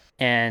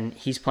 and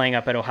he's playing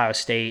up at Ohio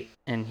State,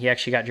 and he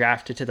actually got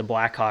drafted to the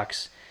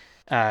Blackhawks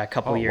a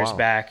couple Oh, of years wow.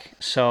 back.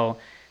 So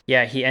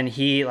yeah,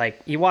 he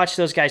watched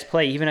those guys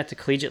play even at the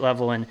collegiate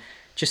level, and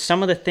just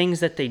some of the things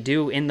that they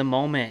do in the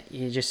moment,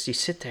 you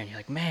sit there and you're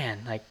like, man,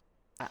 like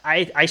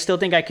I still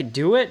think I could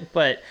do it,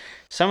 but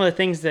some of the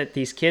things that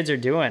these kids are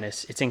doing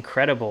it's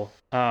incredible.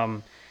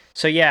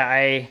 So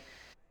yeah,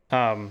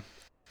 um,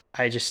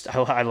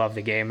 I love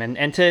the game,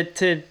 and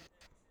to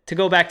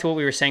go back to what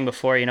we were saying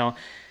before,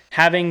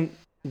 having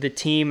the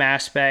team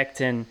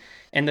aspect and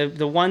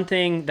the one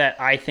thing that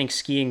I think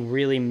skiing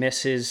really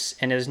misses,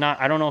 and is not,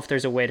 I don't know if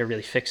there's a way to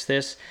really fix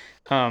this.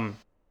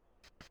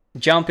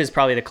 Jump is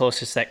probably the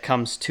closest that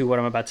comes to what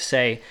I'm about to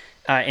say,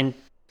 and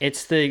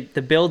it's the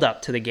build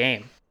up to the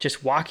game.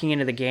 Just walking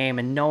into the game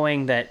and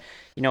knowing that,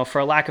 for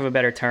a lack of a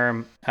better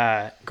term,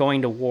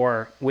 going to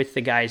war with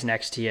the guys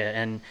next to you,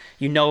 and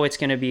it's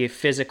going to be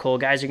physical.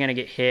 Guys are going to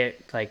get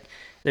hit. Like,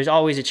 there's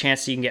always a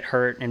chance that you can get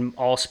hurt in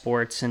all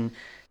sports, and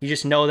you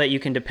just know that you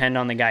can depend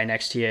on the guy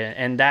next to you.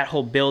 And that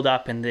whole build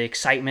up and the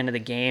excitement of the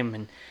game,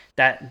 and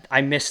that,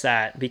 I miss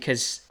that,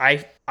 because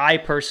I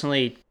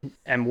personally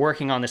am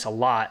working on this a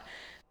lot.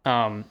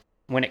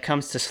 When it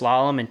comes to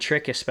slalom and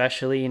trick,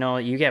 especially,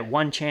 you get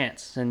one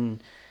chance,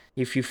 and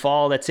if you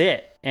fall, that's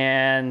it.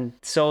 And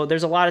so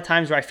there's a lot of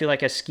times where I feel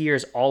like as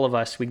skiers, all of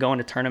us, we go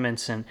into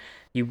tournaments and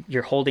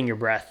you're holding your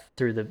breath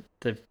through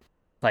the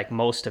like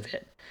most of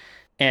it.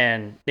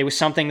 And it was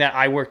something that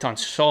I worked on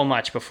so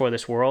much before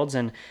this Worlds,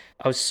 and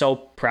I was so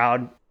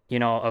proud,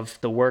 of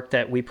the work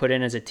that we put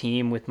in as a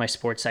team with my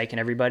sports psych and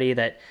everybody,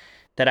 that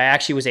I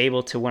actually was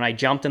able to, when I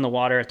jumped in the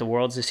water at the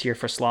Worlds this year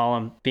for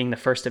slalom, being the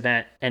first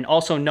event, and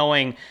also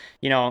knowing,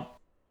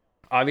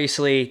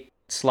 obviously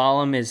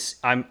slalom is,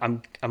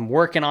 I'm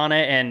working on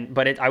it,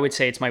 but I would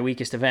say it's my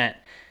weakest event,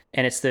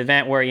 and it's the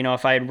event where,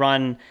 if I had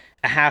run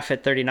a half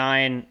at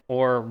 39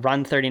 or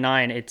run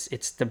 39, it's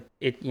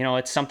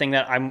something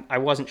that I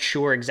wasn't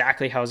sure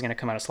exactly how I was going to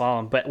come out of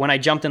slalom, but when I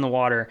jumped in the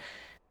water,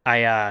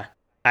 I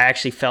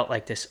actually felt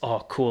like this,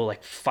 oh, cool,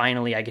 like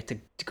finally I get to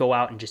go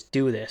out and just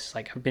do this.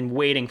 Like, I've been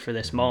waiting for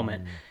this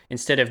moment,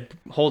 instead of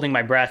holding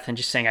my breath and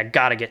just saying, I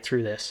got to get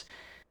through this.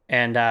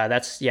 And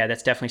that's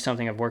definitely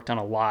something I've worked on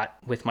a lot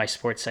with my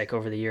sports psych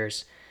over the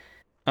years.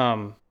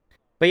 But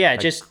yeah, Like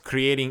just,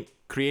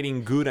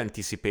 creating good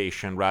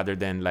anticipation rather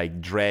than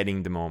like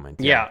dreading the moment.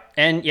 Yeah. yeah.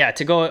 And yeah,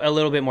 to go a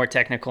little bit more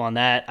technical on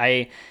that,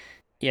 I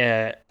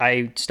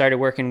started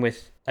working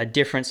with a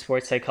different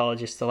sports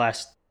psychologist the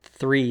last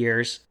 3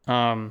 years.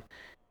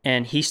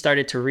 And he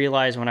started to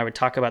realize when I would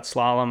talk about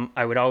slalom,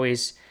 I would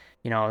always,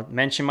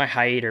 mention my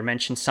height or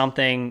mention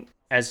something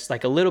as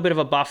like a little bit of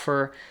a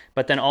buffer,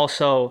 but then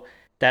also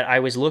that I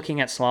was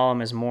looking at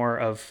slalom as more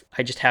of,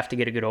 I just have to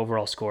get a good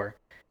overall score.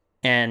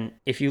 And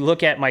if you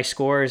look at my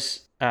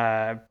scores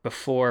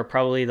before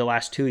probably the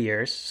last 2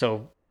 years,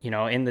 so,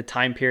 in the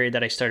time period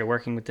that I started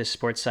working with this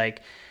sports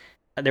psych,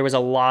 there was a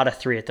lot of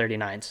 3 at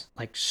 39s,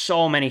 like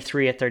so many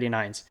 3 at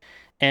 39s.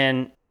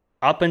 And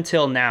up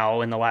until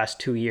now, in the last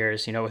 2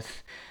 years,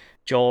 with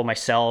Joel,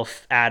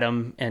 myself,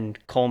 Adam, and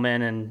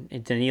Coleman,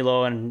 and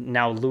Danilo, and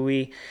now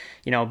Louis,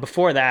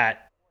 before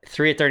that,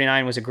 3 at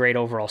 39 was a great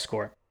overall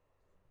score.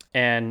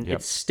 and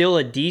it's still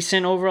a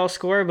decent overall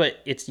score,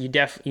 but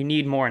you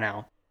need more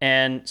now.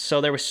 And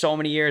so there were so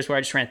many years where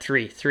I just ran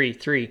 3, 3,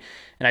 3,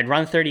 and I'd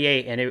run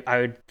 38, and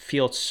I would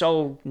feel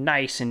so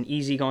nice and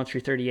easy going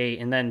through 38,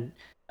 and then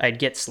I'd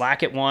get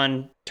slack at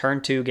 1,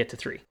 turn 2, get to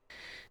 3,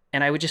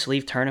 and I would just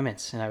leave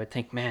tournaments, and I would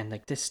think, man,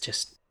 like this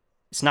just,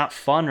 it's not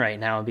fun right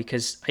now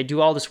because I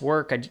do all this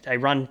work. I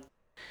run,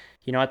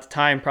 at the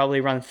time probably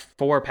run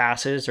 4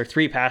 passes or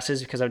 3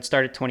 passes because I would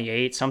start at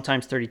 28,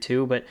 sometimes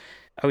 32, but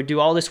I would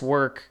do all this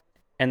work,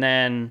 and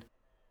then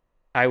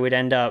I would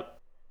end up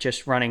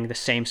just running the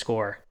same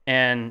score.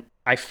 And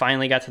I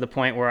finally got to the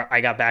point where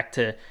I got back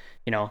to,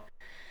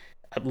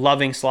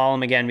 loving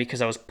slalom again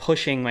because I was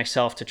pushing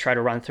myself to try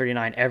to run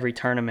 39 every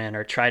tournament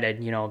or try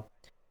to,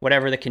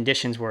 whatever the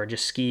conditions were,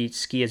 just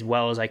ski as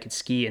well as I could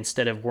ski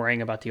instead of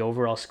worrying about the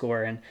overall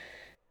score. And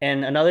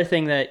another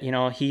thing that,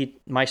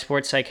 my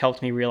sports psych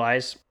helped me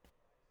realize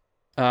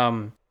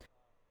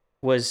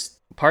was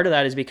part of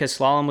that is because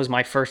slalom was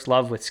my first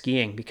love with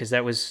skiing, because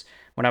that was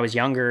when I was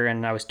younger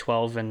and I was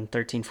 12 and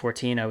 13,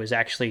 14, I was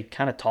actually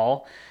kind of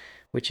tall,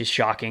 which is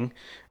shocking.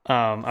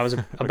 I was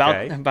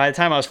about, by the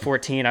time I was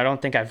 14, I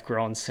don't think I've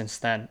grown since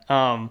then.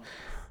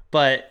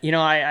 But,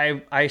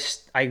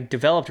 I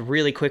developed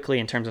really quickly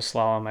in terms of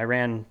slalom. I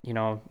ran,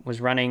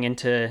 was running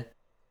into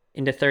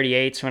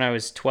 38s when I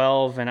was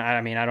 12. And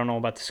I don't know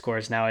about the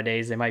scores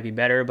nowadays. They might be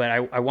better, but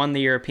I won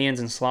the Europeans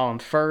in slalom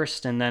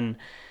first. And then,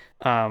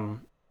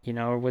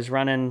 was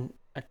running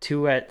a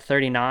 2 at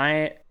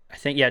 39. I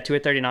think, 2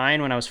 at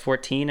 39 when I was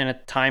 14, and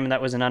at the time that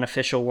was an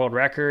unofficial world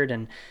record.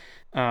 And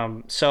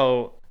that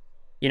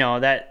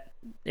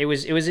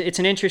it's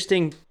an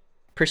interesting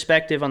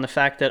perspective on the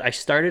fact that I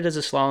started as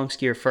a slalom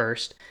skier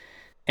first,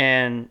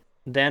 and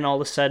then all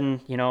of a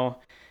sudden,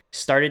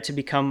 started to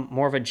become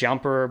more of a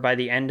jumper by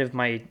the end of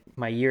my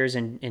years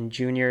in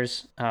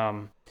juniors.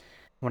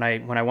 When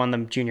I won the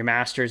junior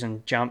masters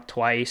and jumped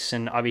twice,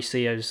 and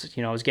obviously I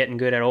was getting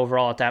good at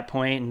overall at that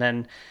point, and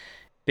then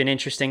been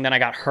interesting. Then I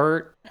got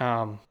hurt,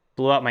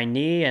 blew out my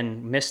knee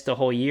and missed the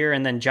whole year.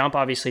 And then jump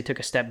obviously took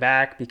a step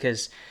back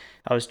because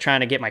I was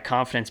trying to get my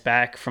confidence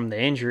back from the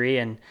injury.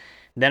 And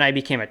then I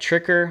became a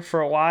tricker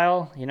for a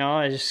while.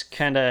 I just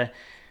kind of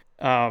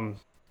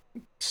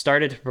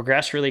started to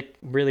progress really,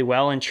 really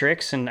well in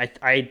tricks. And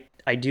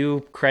I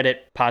do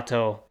credit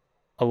Pato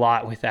a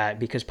lot with that,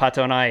 because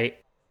Pato and I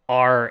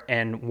are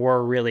and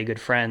were really good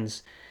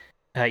friends,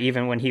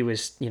 even when he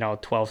was,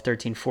 12,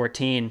 13,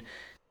 14.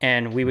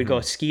 And we would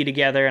go ski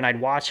together, and I'd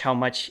watch how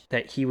much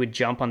that he would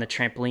jump on the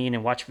trampoline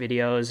and watch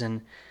videos,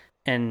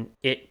 and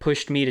it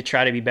pushed me to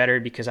try to be better,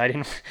 because I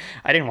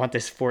didn't want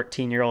this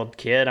 14-year-old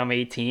kid. I'm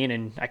 18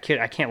 and I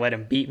can't let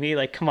him beat me.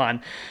 Like, come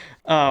on.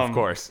 Of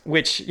course.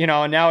 Which,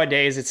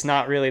 nowadays it's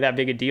not really that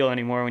big a deal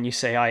anymore when you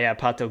say, oh yeah,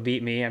 Pato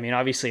beat me.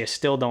 Obviously I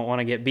still don't want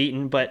to get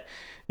beaten, but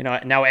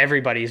now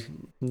everybody's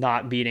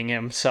not beating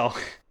him. So,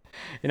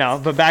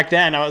 but back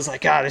then I was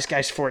like, this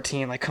guy's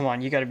 14. Like, come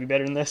on, you got to be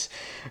better than this.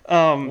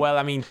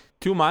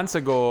 2 months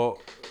ago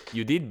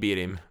you did beat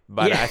him,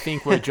 but I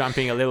think we're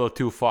jumping a little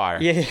too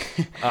far.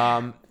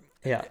 Yeah.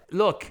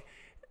 Look,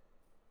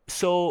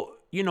 so,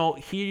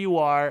 here you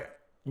are,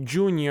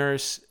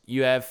 juniors,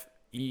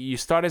 you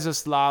start as a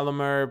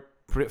slalomer,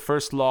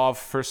 first love,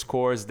 first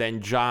course,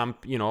 then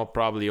jump,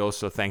 probably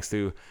also thanks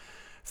to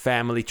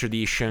family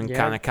tradition,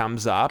 kind of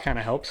comes up. Kind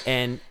of helps.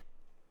 And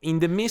in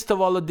the midst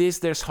of all of this,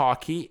 there's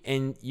hockey,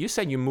 and you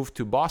said you moved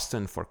to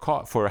Boston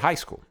for high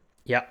school.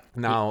 Yeah.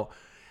 Now,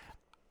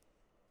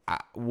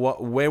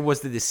 where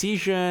was the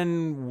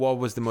decision? What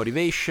was the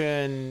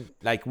motivation?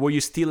 Like, were you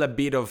still a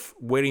bit of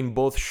wearing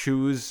both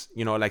shoes,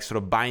 like sort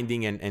of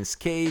binding and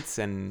skates?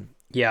 And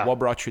what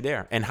brought you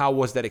there? And how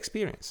was that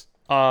experience?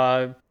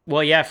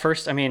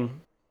 First,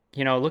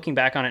 looking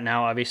back on it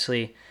now,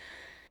 obviously,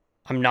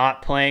 I'm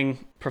not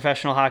playing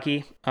professional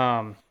hockey.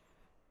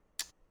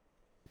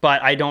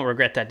 But I don't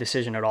regret that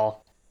decision at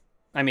all.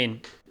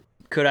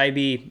 Could I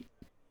be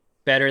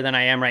better than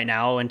I am right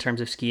now in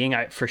terms of skiing?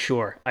 For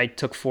sure. I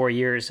took 4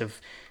 years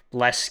of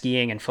less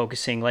skiing and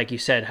focusing, like you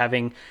said,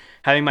 having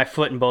my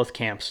foot in both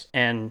camps,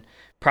 and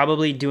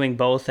probably doing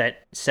both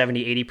at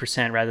 70,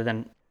 80% rather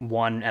than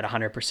one at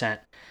 100%.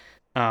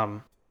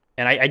 And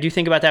I do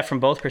think about that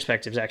from both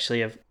perspectives,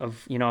 actually, of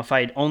if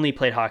I'd only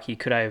played hockey,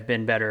 could I have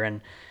been better?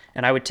 And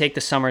I would take the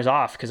summers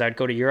off because I'd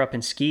go to Europe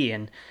and ski.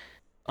 And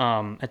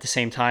at the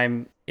same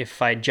time,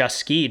 if I just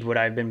skied, would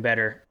I have been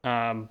better?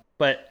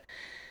 But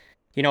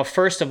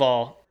first of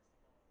all,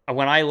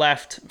 when I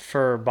left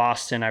for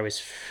Boston, I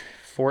was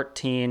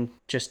 14,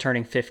 just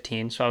turning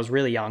 15. So I was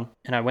really young,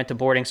 and I went to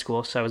boarding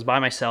school. So I was by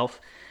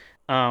myself.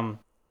 And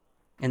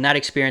that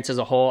experience as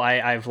a whole,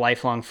 I have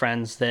lifelong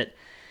friends that,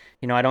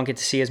 I don't get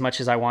to see as much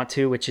as I want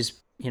to, which is,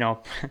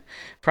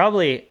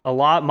 probably a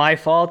lot my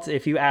fault.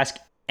 If you ask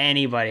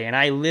anybody, and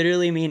I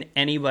literally mean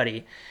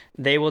anybody,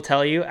 they will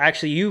tell you,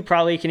 actually, you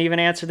probably can even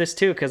answer this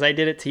too, because I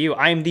did it to you.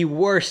 I'm the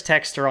worst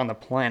texter on the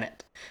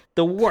planet.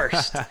 The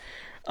worst.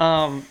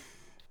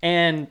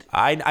 And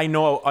I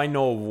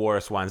know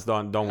worse ones.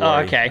 Don't oh,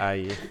 worry.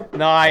 okay.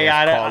 I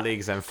have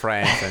colleagues and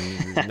friends,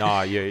 and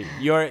no,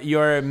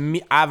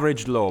 you're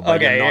average low,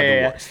 but you're not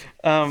the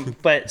worst.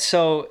 But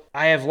so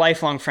I have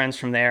lifelong friends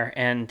from there,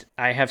 and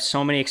I have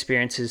so many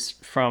experiences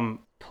from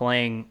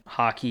playing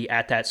hockey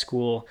at that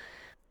school.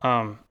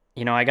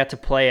 I got to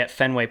play at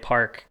Fenway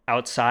Park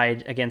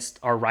outside against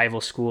our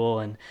rival school,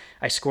 and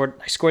I scored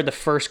the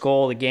first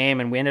goal of the game,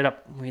 and we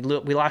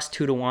lost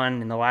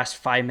 2-1 in the last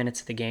 5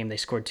 minutes of the game. They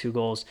scored 2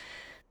 goals,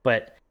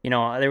 but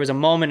there was a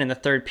moment in the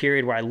third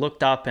period where I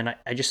looked up and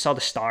I just saw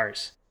the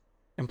stars.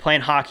 I'm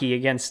playing hockey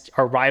against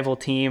our rival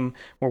team.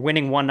 We're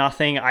winning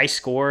 1-0. I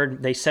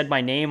scored. They said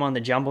my name on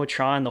the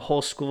jumbotron. The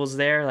whole school's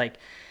there. Like,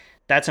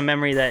 that's a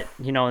memory that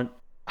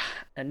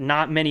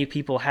not many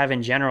people have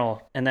in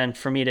general, and then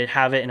for me to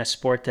have it in a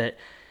sport that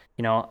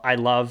I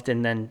loved,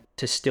 and then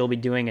to still be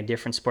doing a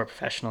different sport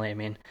professionally, I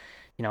mean,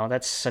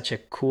 that's such a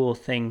cool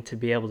thing to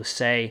be able to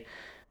say.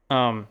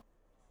 But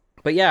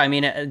yeah, I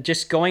mean,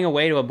 just going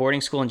away to a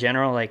boarding school in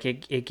general, like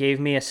it gave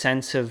me a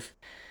sense of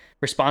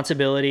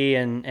responsibility,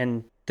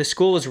 and the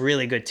school was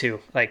really good too.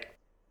 Like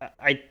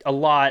a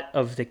lot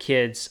of the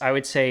kids, I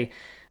would say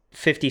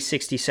 50,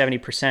 60,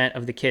 70%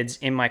 of the kids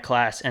in my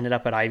class ended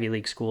up at Ivy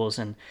League schools.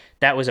 And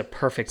that was a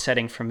perfect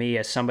setting for me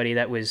as somebody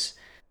that was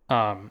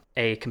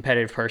a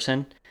competitive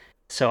person.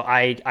 So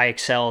I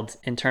excelled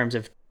in terms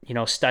of,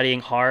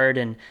 studying hard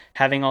and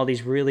having all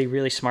these really,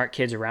 really smart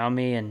kids around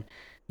me. And,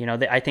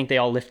 I think they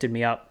all lifted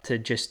me up to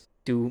just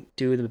do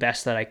the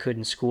best that I could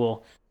in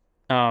school.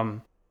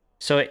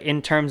 So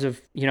in terms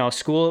of,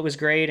 school, it was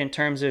great. In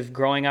terms of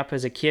growing up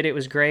as a kid, it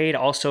was great.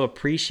 Also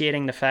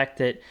appreciating the fact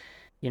that,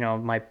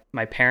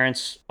 my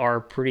parents are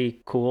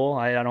pretty cool.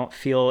 I don't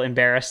feel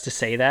embarrassed to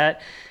say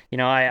that.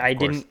 I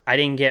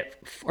didn't get,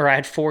 or I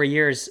had 4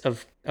 years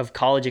of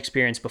college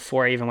experience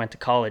before I even went to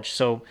college.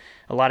 So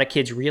a lot of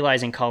kids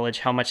realize in college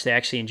how much they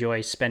actually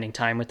enjoy spending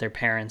time with their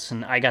parents.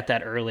 And I got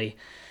that early.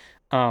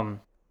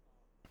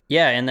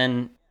 Yeah. And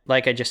then,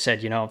 like I just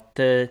said,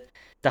 the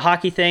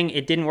hockey thing,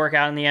 it didn't work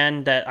out in the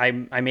end. That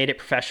I made it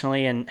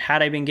professionally. And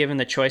had I been given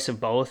the choice of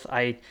both,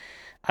 I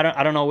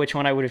don't know which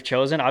one I would have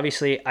chosen.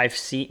 Obviously, I've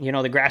seen,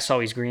 the grass is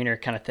always greener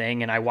kind of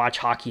thing. And I watch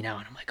hockey now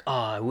and I'm like, oh,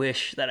 I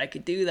wish that I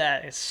could do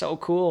that. It's so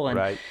cool. And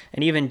Right.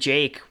 and even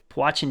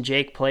watching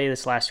Jake play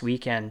this last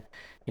weekend,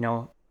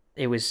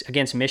 it was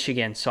against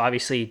Michigan. So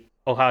obviously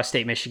Ohio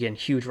State, Michigan,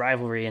 huge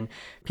rivalry, and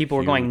people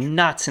were going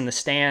nuts in the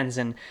stands,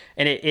 and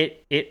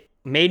it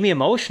made me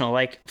emotional.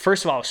 Like,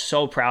 first of all, I was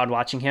so proud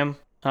watching him.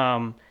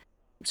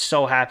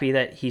 So happy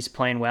that he's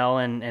playing well,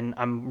 and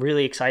I'm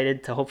really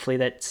excited to hopefully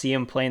see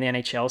him play in the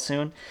NHL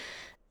soon.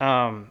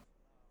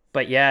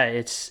 But yeah,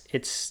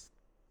 it's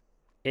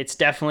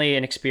definitely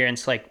an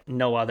experience like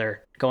no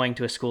other, going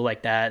to a school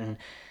like that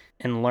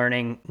and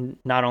learning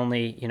not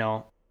only,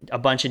 a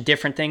bunch of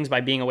different things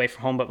by being away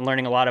from home, but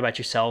learning a lot about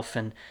yourself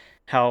and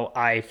how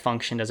I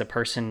functioned as a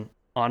person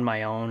on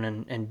my own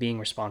and being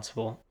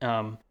responsible.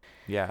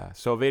 Yeah,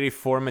 so very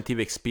formative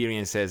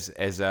experience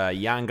as a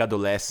young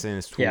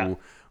adolescent who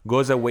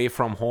goes away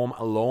from home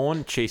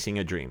alone chasing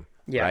a dream,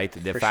 right?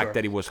 The fact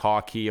that it was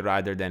hockey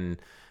rather than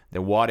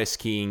the water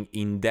skiing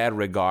in that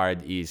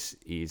regard is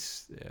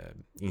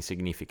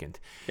insignificant.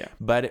 Yeah.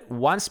 But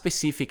one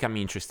specific I'm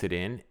interested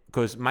in,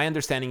 because my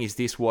understanding is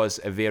this was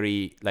a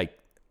very, like,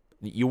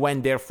 you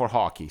went there for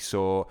hockey,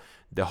 so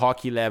the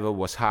hockey level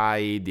was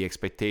high, the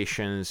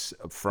expectations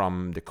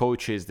from the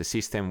coaches, the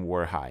system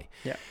were high.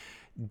 Yeah.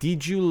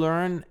 Did you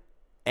learn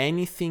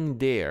anything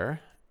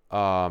there,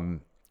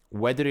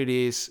 whether it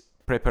is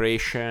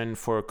preparation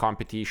for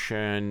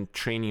competition,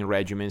 training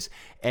regimens,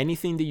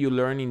 anything that you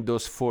learned in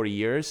those 4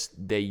 years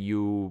that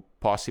you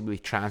possibly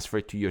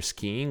transferred to your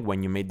skiing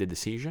when you made the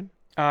decision?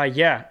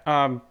 Yeah.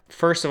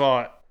 First of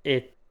all,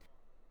 the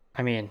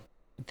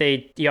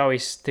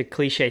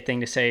cliche thing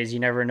to say is you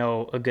never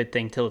know a good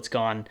thing till it's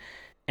gone.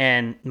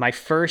 And my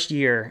first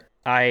year,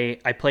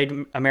 I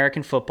played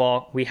American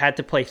football. We had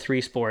to play 3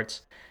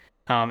 sports.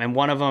 And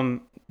one of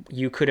them,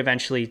 you could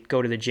eventually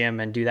go to the gym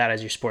and do that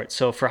as your sport.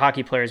 So for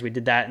hockey players, we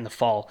did that in the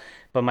fall.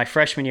 But my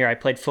freshman year, I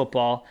played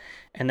football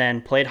and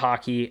then played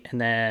hockey. And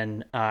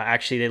then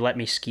actually they let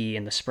me ski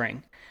in the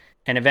spring.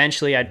 And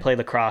eventually I'd play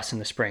lacrosse in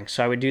the spring.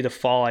 So I would do the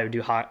fall, I would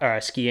do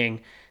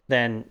skiing,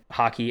 then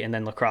hockey, and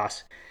then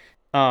lacrosse.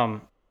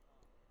 But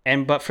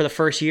for the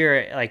first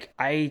year, like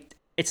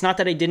it's not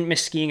that I didn't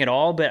miss skiing at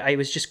all, but it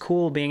was just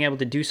cool being able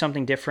to do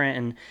something different.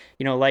 And,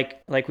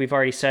 like we've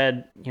already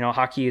said,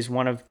 hockey is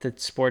one of the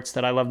sports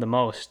that I love the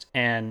most.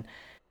 And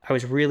I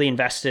was really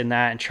invested in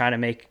that and trying to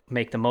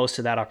make the most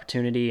of that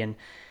opportunity.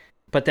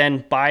 But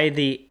then by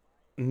the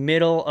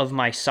middle of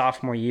my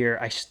sophomore year,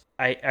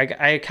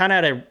 I kind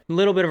of had a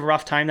little bit of a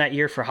rough time that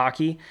year for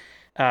hockey.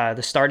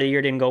 The start of the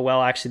year didn't go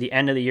well. Actually, the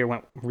end of the year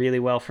went really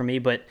well for me.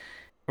 But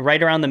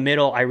right around the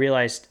middle, I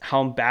realized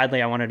how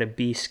badly I wanted to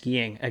be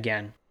skiing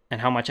again and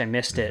how much I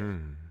missed it.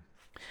 Mm-hmm.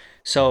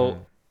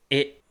 So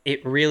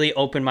it really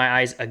opened my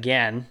eyes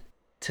again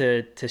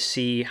to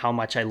see how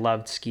much I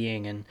loved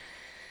skiing. And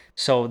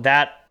so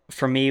that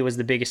for me was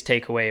the biggest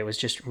takeaway. It was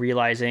just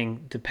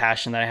realizing the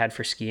passion that I had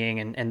for skiing,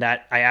 and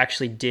that I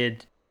actually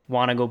did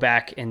want to go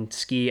back and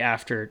ski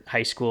after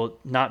high school,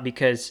 not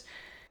because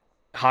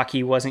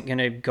hockey wasn't going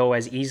to go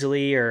as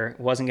easily or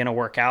wasn't going to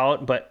work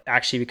out, but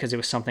actually because it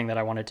was something that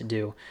I wanted to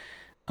do.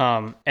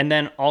 And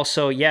then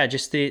also, yeah,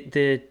 just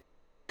the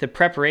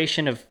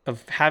preparation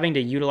of having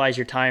to utilize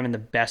your time in the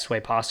best way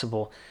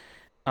possible.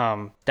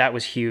 That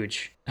was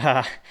huge.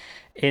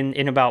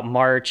 In about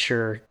March,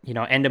 or,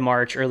 end of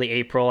March, early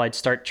April, I'd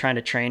start trying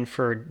to train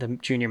for the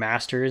junior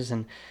masters.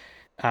 And,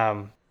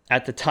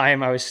 at the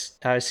time I was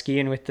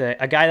skiing with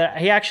a guy that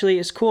he actually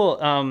is cool.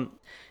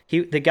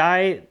 The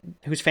guy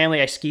whose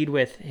family I skied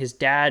with, his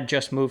dad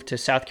just moved to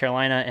South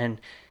Carolina,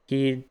 and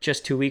he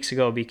just 2 weeks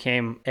ago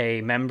became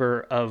a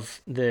member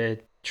of the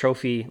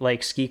Trophy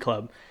Lake Ski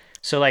Club.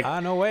 So like,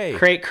 no way.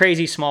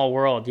 Crazy small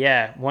world.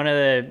 Yeah. One of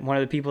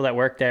the people that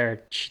worked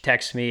there, she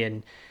texted me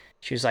and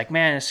she was like,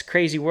 man, it's a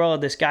crazy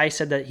world. This guy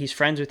said that he's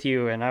friends with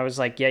you. And I was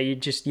like, yeah, you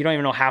don't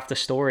even know half the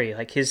story.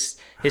 Like his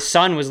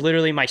son was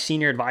literally my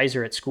senior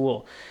advisor at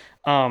school.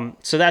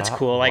 So that's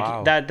cool. Like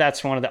wow.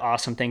 that's one of the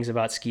awesome things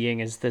about skiing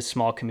is this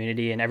small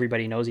community, and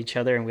everybody knows each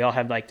other, and we all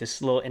have like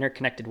this little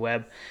interconnected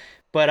web.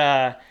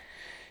 But,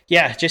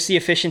 yeah, just the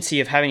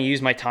efficiency of having to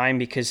use my time,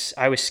 because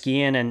I was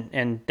skiing,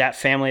 and that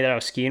family that I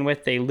was skiing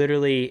with, they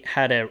literally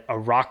had a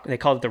rock, they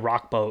called it the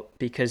rock boat,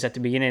 because at the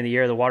beginning of the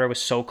year, the water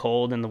was so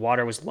cold and the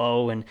water was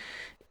low, and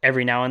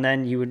every now and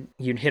then you'd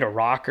hit a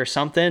rock or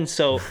something.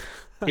 So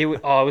it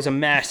was a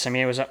mess. I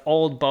mean, it was an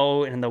old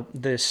boat, and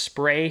the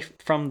spray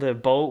from the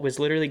boat was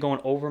literally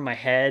going over my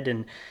head,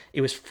 and it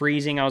was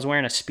freezing. I was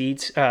wearing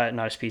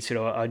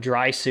a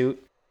dry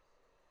suit.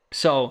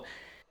 So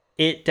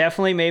it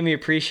definitely made me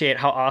appreciate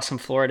how awesome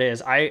Florida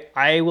is.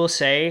 I will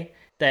say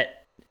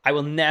that I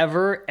will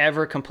never,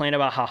 ever complain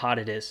about how hot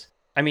it is.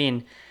 I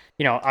mean,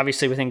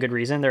 obviously within good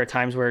reason. There are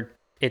times where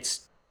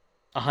it's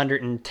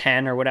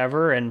 110 or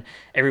whatever, and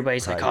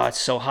everybody's like, oh, it's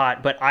so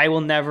hot. But I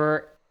will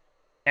never,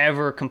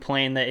 ever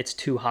complain that it's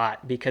too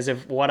hot because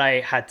of what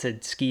I had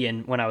to ski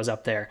in when I was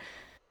up there.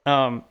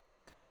 But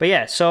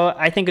yeah, so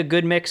I think a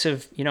good mix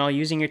of,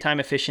 using your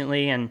time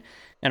efficiently and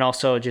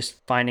also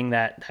just finding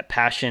that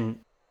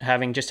passion,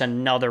 having just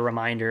another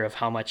reminder of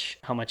how much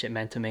it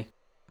meant to me.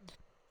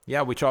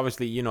 Yeah, which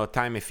obviously,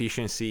 time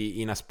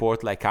efficiency in a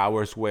sport like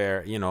ours,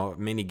 where,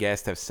 many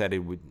guests have said it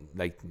with,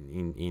 like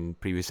in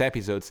previous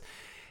episodes,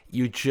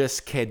 you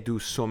just can't do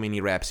so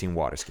many reps in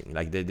water skiing.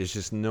 Like there's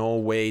just no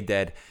way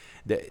that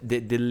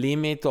the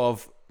limit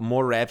of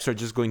more reps are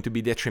just going to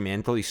be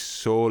detrimental is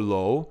so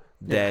low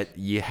that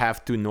you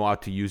have to know how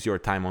to use your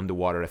time on the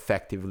water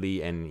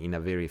effectively and in a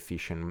very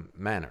efficient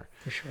manner.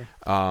 For sure.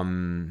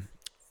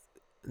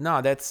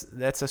 No,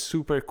 that's a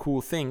super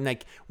cool thing.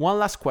 Like, one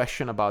last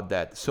question about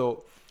that.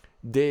 So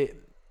there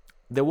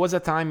was a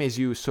time, as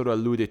you sort of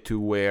alluded to,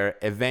 where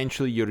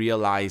eventually you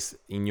realized,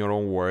 in your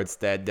own words,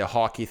 that the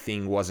hockey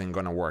thing wasn't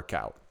going to work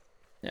out.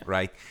 Yeah.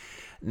 Right?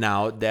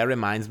 Now, that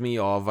reminds me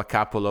of a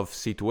couple of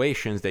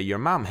situations that your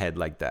mom had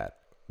like that,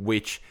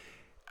 which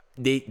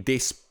they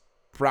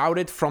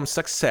sprouted from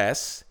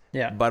success,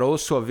 but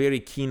also a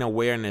very keen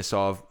awareness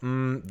of,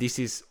 this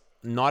is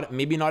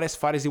maybe not as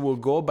far as it will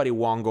go, but it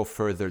won't go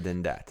further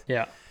than that.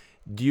 Yeah.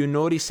 Do you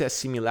notice a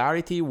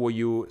similarity? Were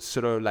you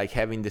sort of like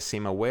having the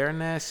same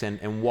awareness,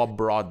 and what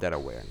brought that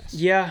awareness?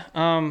 Yeah.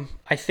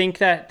 I think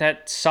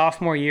that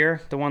sophomore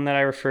year, the one that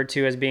I referred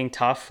to as being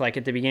tough, like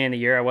at the beginning of the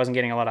year, I wasn't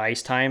getting a lot of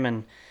ice time,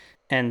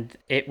 and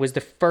it was the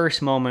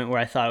first moment where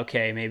I thought,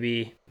 okay,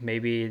 maybe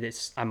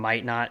I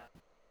might not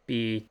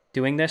be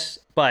doing this,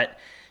 but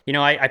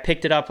I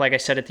picked it up, like I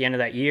said, at the end of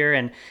that year,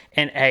 and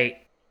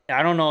hey,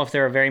 I don't know if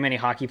there are very many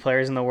hockey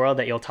players in the world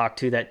that you'll talk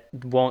to that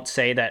won't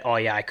say that, oh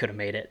yeah, I could have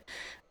made it.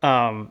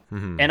 And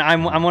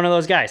I'm one of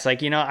those guys.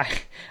 Like,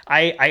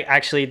 I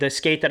actually, the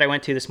skate that I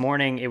went to this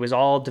morning, it was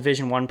all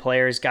Division I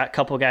players, got a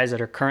couple guys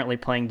that are currently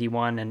playing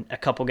D1 and a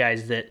couple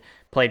guys that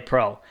played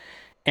pro.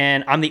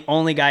 And I'm the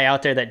only guy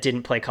out there that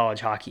didn't play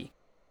college hockey.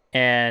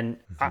 And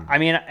I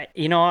mean,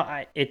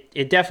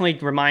 it definitely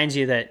reminds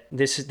you that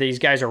these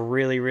guys are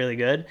really, really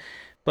good,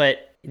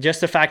 but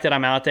just the fact that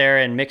I'm out there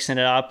and mixing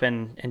it up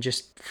and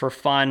just for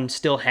fun,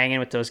 still hanging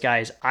with those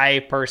guys,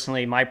 I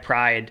personally, my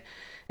pride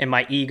and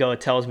my ego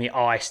tells me,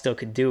 oh, I still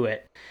could do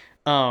it.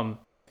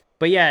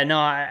 But yeah, no,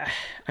 I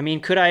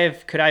mean, could I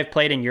have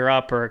played in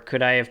Europe, or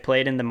could I have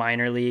played in the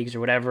minor leagues or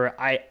whatever?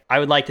 I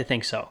would like to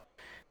think so.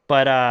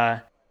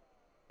 But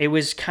it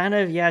was kind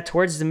of,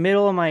 towards the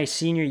middle of my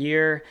senior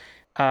year,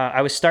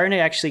 I was starting to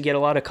actually get a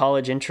lot of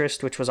college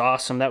interest, which was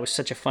awesome. That was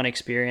such a fun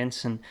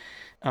experience. And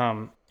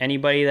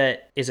anybody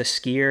that is a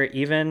skier,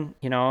 even,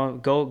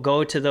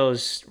 go to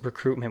those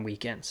recruitment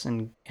weekends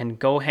and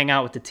go hang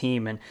out with the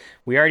team. And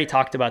we already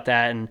talked about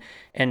that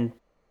and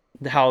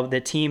how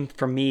the team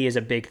for me is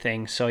a big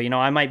thing. So,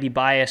 I might be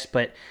biased,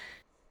 but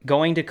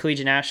going to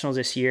Collegiate Nationals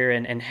this year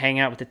and hanging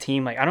out with the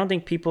team, like, I don't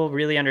think people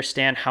really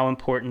understand how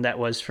important that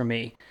was for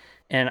me.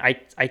 And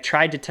I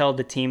tried to tell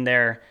the team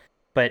there,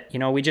 but,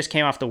 we just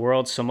came off the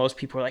Worlds, so most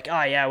people were like,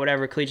 oh, yeah,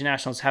 whatever, Collegiate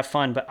Nationals, have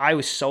fun. But I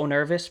was so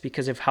nervous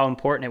because of how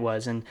important it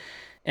was. And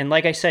And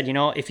like I said,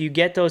 if you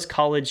get those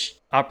college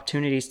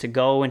opportunities to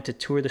go and to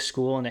tour the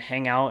school and to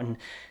hang out and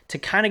to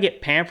kind of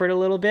get pampered a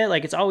little bit,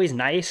 like it's always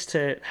nice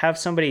to have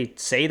somebody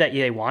say that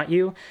they want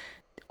you.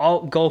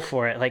 I'll go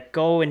for it. Like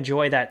go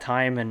enjoy that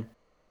time. And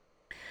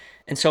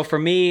so for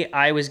me,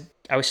 I was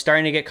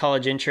starting to get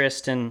college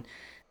interest and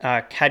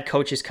had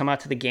coaches come out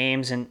to the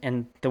games,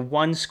 and the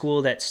one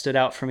school that stood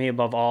out for me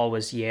above all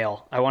was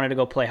Yale. I wanted to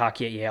go play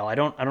hockey at Yale. I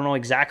don't know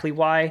exactly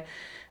why.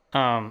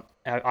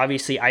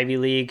 Obviously Ivy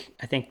League.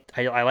 I think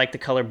I like the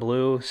color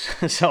blue,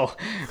 so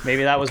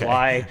maybe that was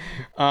why.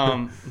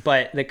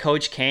 But the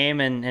coach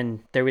came and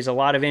there was a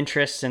lot of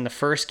interest. In the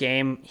first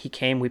game he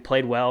came, we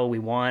played well, we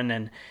won.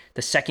 And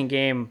the second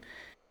game,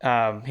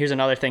 here's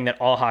another thing that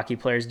all hockey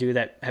players do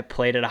that have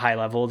played at a high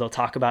level. They'll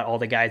talk about all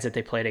the guys that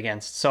they played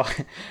against. So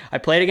I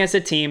played against a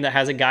team that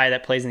has a guy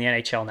that plays in the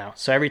NHL now.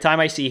 So every time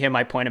I see him,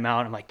 I point him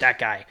out. I'm like, that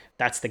guy,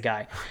 that's the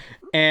guy.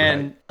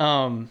 And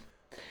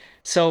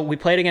so we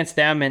played against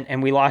them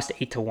and we lost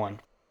 8-1.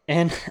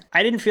 And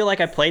I didn't feel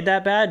like I played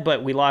that bad,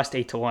 but we lost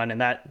 8-1.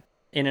 And that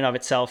in and of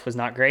itself was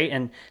not great.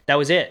 And that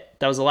was it.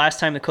 That was the last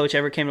time the coach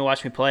ever came to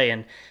watch me play.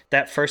 And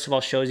that first of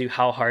all shows you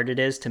how hard it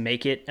is to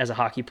make it as a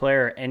hockey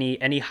player or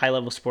any high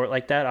level sport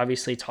like that.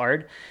 Obviously it's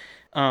hard.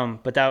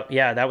 But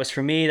that was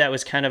for me, that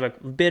was kind of a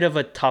bit of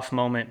a tough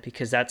moment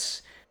because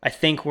I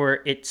think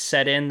where it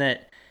set in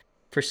that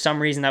for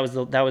some reason that was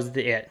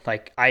it.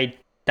 Like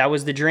that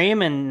was the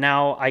dream. And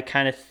now I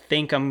kind of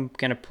think I'm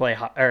going to play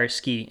or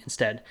ski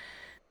instead.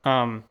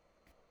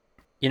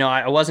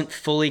 I wasn't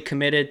fully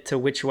committed to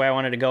which way I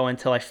wanted to go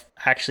until I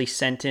actually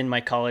sent in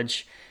my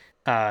college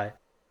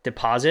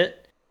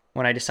deposit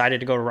when I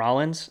decided to go to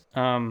Rollins.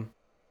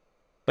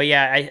 But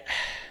yeah,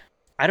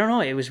 I don't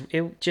know.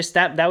 It just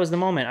that was the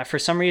moment. For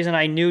some reason,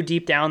 I knew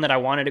deep down that I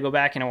wanted to go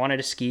back and I wanted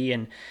to ski,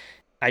 and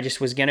I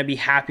just was gonna be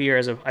happier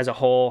as a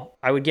whole.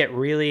 I would get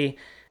really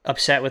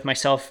upset with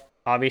myself,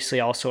 obviously,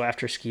 also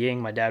after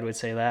skiing. My dad would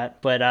say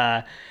that,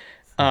 but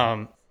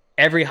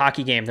every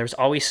hockey game, there was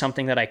always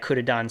something that I could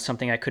have done,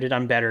 something I could have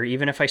done better.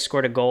 Even if I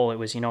scored a goal, it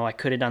was, I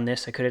could have done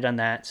this, I could have done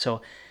that.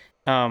 So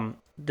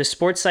the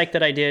sports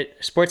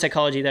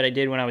psychology that I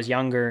did when I was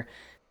younger,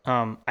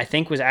 I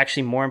think was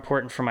actually more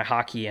important for my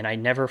hockey. And I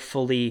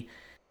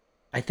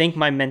think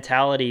my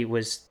mentality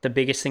was the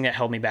biggest thing that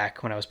held me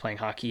back when I was playing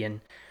hockey.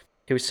 And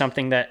it was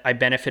something that I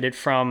benefited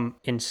from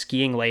in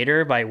skiing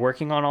later by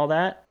working on all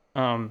that.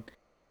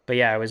 But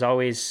yeah, I was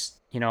always,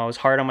 I was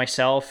hard on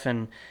myself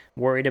and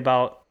worried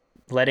about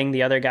letting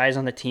the other guys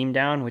on the team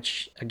down,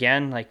 which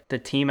again, like the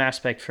team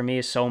aspect for me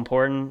is so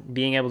important,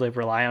 being able to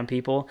rely on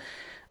people.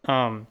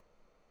 And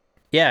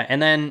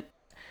then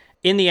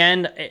in the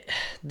end,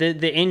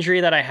 the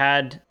injury that I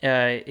had,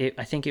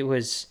 I think it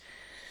was,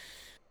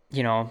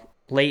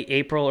 late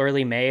April,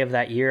 early May of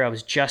that year. I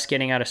was just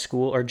getting out of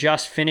school or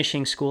just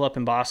finishing school up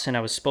in Boston. I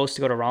was supposed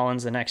to go to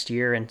Rollins the next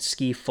year and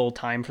ski full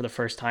time for the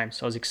first time.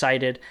 So I was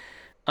excited.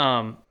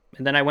 And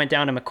then I went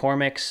down to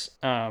McCormick's,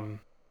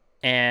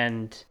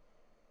 and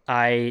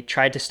I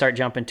tried to start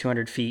jumping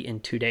 200 feet in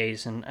 2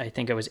 days. And I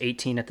think I was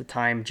 18 at the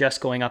time, just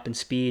going up in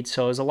speed.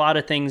 So it was a lot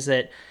of things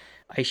that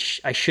I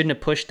shouldn't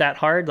have pushed that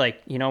hard.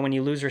 Like, when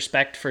you lose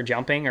respect for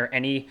jumping or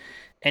any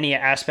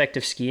aspect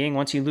of skiing,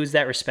 once you lose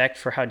that respect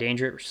for how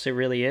dangerous it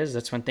really is,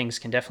 that's when things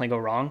can definitely go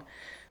wrong.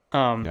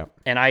 And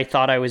I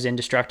thought I was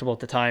indestructible at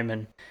the time,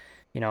 and,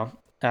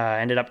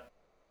 ended up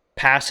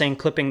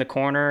clipping the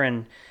corner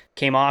and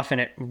came off,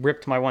 and it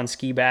ripped my one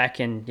ski back,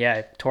 and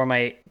it tore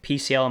my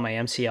PCL and my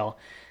MCL.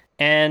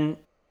 And,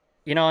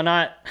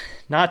 not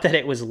that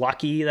it was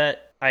lucky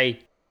that I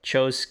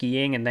chose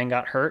skiing and then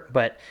got hurt,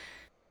 but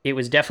it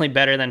was definitely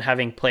better than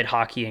having played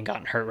hockey and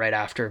gotten hurt right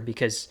after,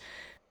 because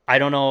I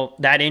don't know,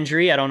 that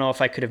injury, I don't know if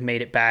I could have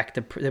made it back.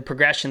 The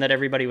progression that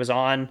everybody was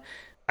on,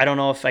 I don't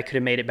know if I could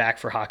have made it back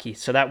for hockey.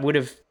 So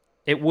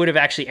it would have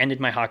actually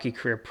ended my hockey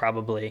career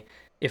probably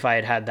if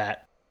I had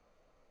that.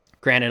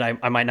 Granted,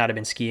 I might not have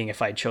been skiing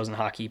if I had chosen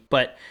hockey,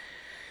 but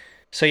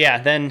so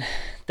then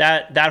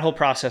that whole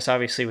process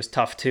obviously was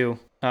tough too,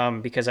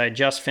 because I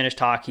just finished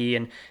hockey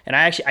and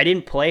I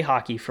didn't play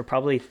hockey for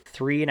probably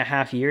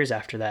 3.5 years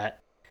after that.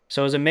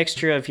 So it was a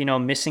mixture of,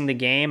 missing the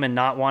game and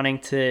not wanting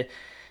to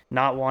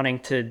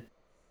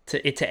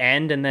it to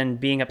end, and then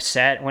being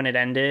upset when it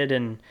ended,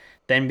 and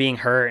then being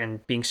hurt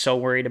and being so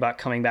worried about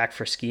coming back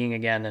for skiing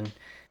again. And,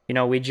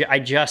 I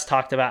just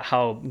talked about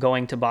how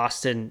going to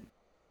Boston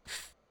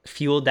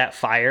fueled that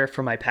fire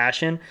for my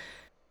passion.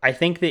 I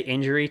think the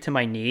injury to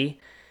my knee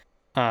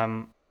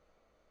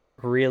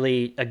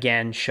really,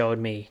 again, showed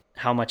me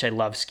how much I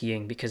love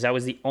skiing, because that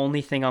was the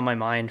only thing on my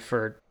mind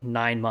for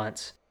 9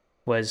 months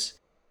was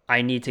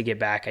I need to get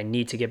back. I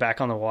need to get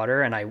back on the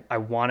water, and I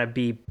want to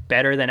be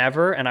better than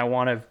ever, and I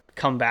want to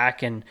come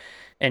back and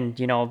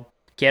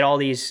get all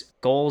these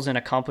goals and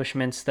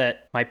accomplishments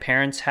that my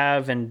parents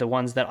have and the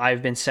ones that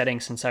I've been setting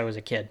since I was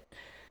a kid.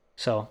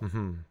 So,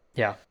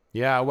 yeah.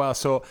 Yeah, well,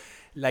 so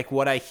like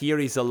what I hear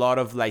is a lot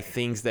of like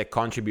things that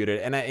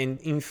contributed. And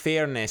in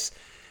fairness,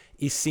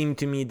 it seemed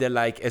to me that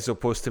like, as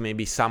opposed to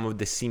maybe some of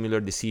the similar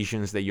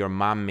decisions that your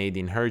mom made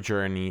in her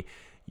journey,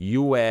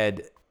 you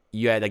had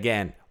you had,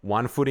 again,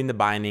 one foot in the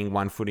binding,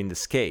 one foot in the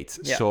skates.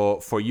 Yeah. So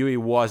for you, it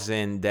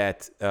wasn't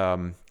that,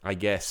 I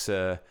guess,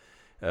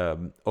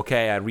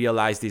 okay, I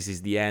realized this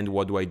is the end.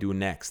 What do I do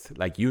next?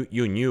 Like you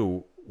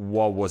knew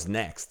what was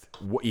next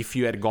if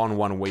you had gone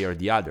one way or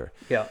the other.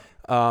 Yeah.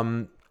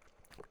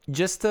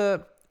 Just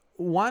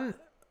one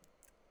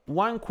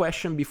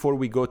question before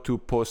we go to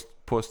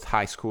post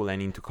high school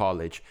and into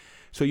college.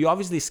 So you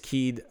obviously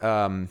skied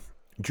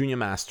junior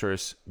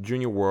masters,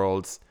 junior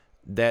worlds,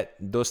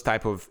 those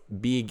type of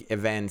big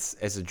events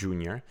as a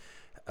junior,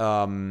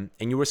 and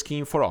you were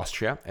skiing for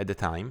Austria at the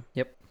time.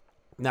 Yep.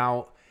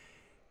 Now,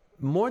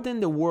 more than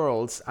the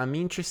worlds, I'm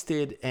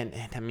interested, and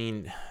I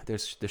mean, there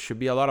should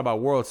be a lot about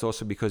worlds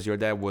also because your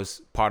dad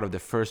was part of the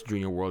first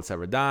junior worlds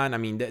ever done. I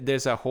mean,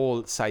 there's a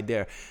whole side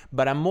there,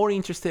 but I'm more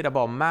interested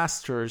about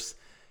masters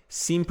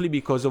simply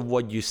because of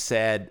what you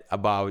said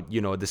about,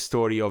 the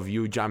story of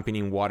you jumping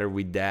in water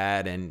with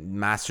dad and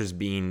masters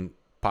being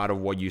part of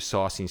what you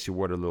saw since you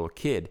were a little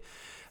kid.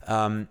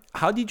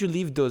 How did you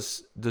leave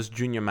those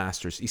junior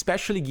masters,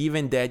 especially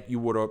given that you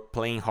were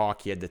playing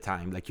hockey at the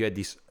time? Like you had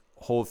this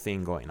whole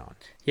thing going on.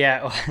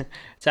 Yeah,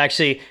 it's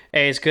actually,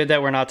 it's good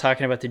that we're not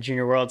talking about the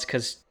junior worlds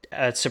because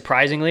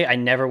surprisingly, I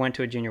never went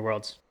to a junior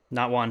worlds,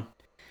 not one.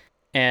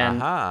 And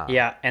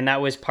yeah, and that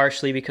was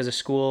partially because of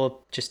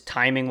school, just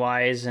timing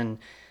wise. And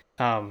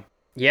and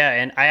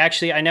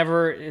I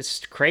never,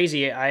 it's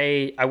crazy.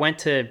 I went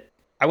to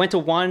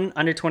one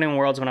under 21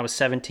 worlds when I was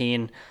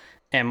 17,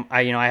 and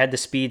I had the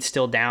speed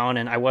still down,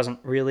 and I wasn't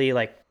really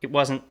it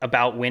wasn't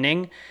about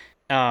winning.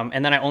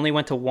 And then I only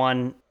went to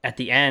one at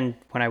the end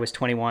when I was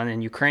 21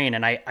 in Ukraine,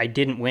 and I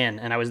didn't win,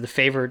 and I was the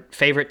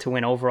favorite to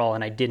win overall,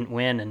 and I didn't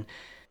win. And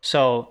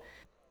so,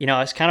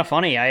 it's kind of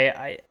funny.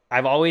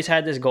 I've always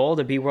had this goal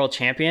to be world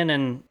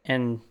champion,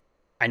 and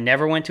I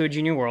never went to a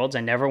junior worlds.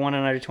 I never won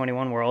an under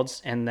 21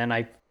 worlds. And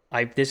then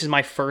this is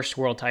my first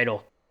world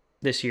title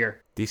this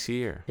year. This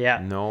year? Yeah.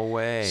 No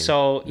way.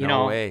 So,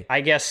 no way. I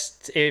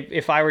guess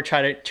if I were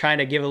trying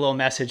to give a little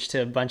message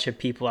to a bunch of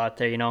people out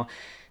there,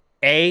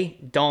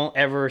 don't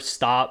ever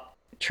stop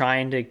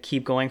trying to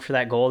keep going for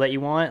that goal that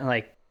you want.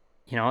 I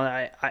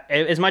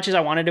as much as I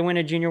wanted to win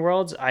a junior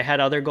worlds, I had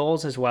other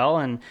goals as well,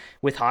 and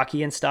with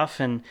hockey and stuff,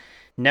 and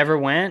never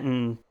went,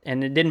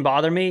 and it didn't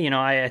bother me.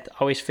 I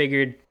always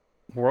figured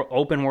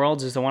open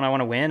worlds is the one I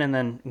want to win, and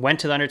then went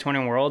to the under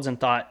 21 worlds and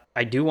thought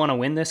I do want to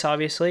win this,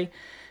 obviously.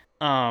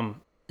 And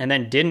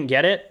then didn't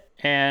get it.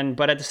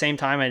 But at the same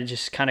time, I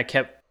just kind of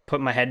kept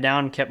putting my head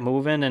down, kept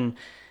moving. And,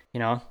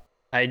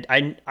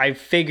 I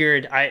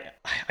figured I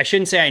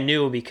shouldn't say I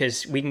knew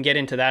because we can get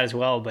into that as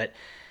well. But,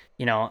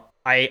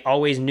 I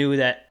always knew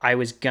that I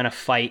was going to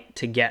fight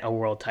to get a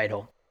world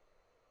title.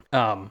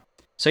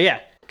 So yeah,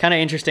 kind of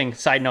interesting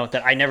side note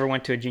that I never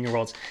went to a junior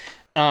worlds.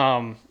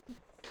 What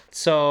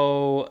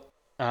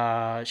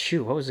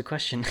was the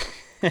question?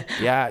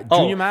 Yeah,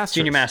 junior masters.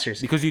 Junior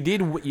masters. Because you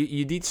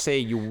did say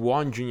you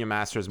won junior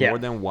masters more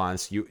than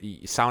once. You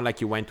sound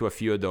like you went to a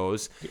few of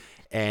those,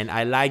 and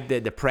I like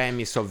the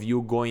premise of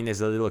you going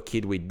as a little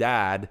kid with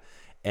dad,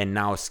 and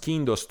now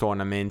skiing those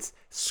tournaments,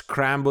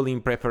 scramble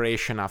in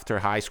preparation after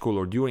high school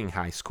or during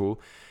high school.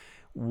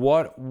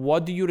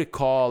 What do you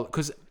recall?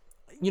 Because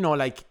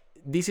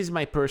this is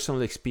my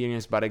personal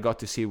experience, but I got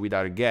to see it with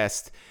our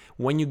guest.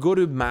 When you go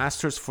to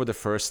masters for the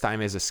first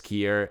time as a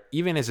skier,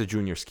 even as a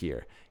junior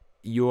skier,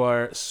 you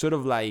are sort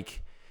of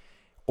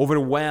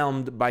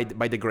overwhelmed by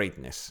the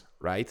greatness,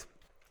 right?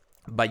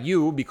 But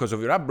you, because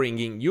of your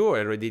upbringing, you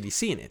already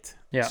seen it.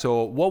 Yeah.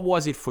 So what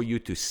was it for you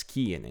to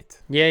ski in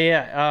it?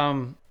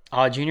 Yeah.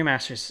 Junior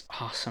masters,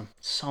 awesome,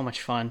 so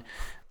much fun,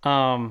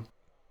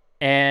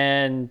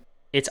 and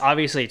it's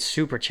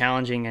super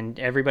challenging. And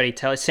everybody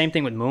same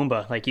thing with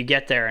Moomba. You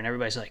get there and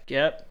everybody's like,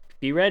 "Yep,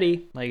 be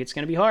ready. It's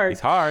gonna be hard. It's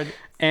hard."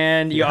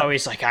 And you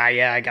always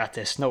I got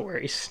this. No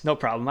worries. No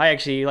problem. I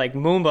actually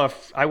Moomba.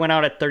 I went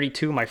out at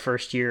 32 my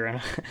first year,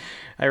 and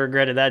I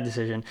regretted that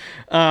decision.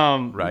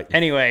 Right.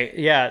 Anyway,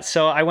 yeah.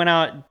 So I went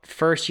out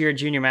first year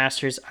junior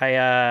masters.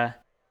 I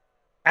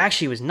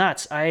actually was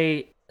nuts.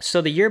 So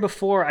the year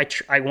before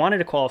I wanted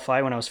to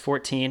qualify when I was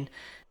 14,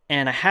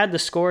 and I had the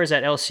scores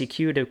at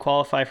LCQ to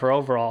qualify for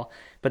overall,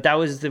 but that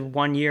was the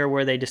one year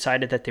where they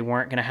decided that they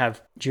weren't going to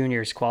have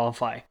juniors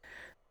qualify.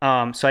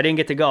 So I didn't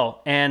get to go.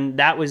 And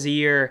that was the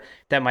year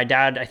that my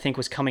dad, I think,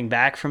 was coming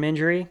back from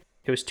injury.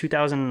 It was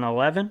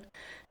 2011.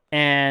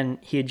 And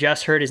he had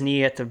just hurt his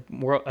knee at the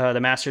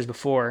Masters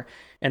before.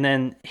 And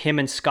then him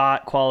and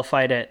Scott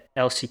qualified at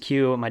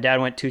LCQ. My dad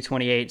went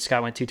 228.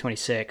 Scott went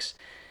 226.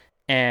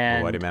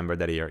 And I remember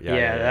that year.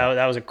 Yeah.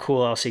 That was a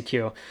cool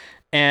LCQ.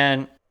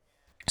 And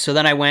so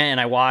then I went and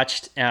I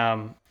watched.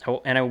 I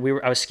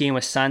was skiing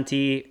with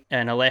Santi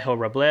and Alejo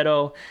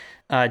Robledo.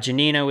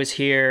 Janina was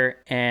here,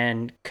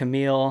 and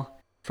Camille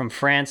from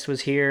France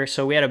was here.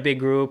 So we had a big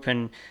group,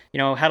 and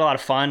had a lot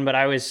of fun. But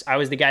I was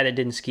the guy that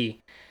didn't ski,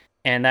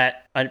 and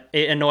that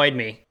it annoyed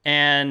me.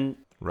 And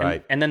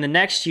right. And then the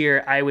next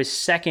year, I was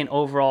second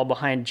overall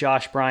behind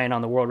Josh Bryan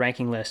on the world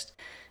ranking list,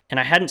 and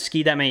I hadn't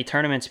skied that many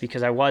tournaments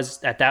because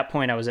at that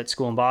point I was at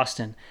school in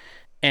Boston,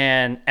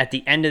 And at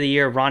the end of the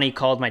year, Ronnie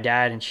called my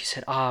dad and she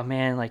said, "Oh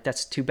man, like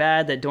that's too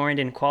bad that Dorien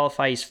didn't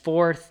qualify. He's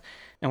fourth."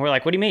 And we're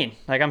like, "What do you mean?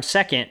 Like I'm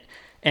second."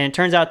 And it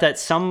turns out that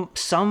some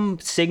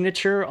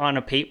signature on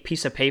a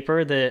piece of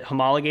paper, the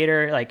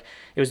homologator, like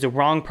it was the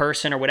wrong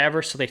person or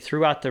whatever. So they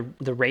threw out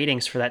the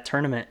ratings for that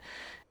tournament.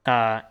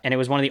 And it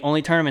was one of the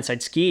only tournaments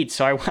I'd skied.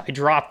 So I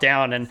dropped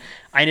down and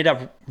I ended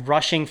up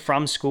rushing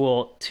from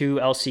school to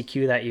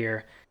LCQ that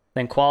year,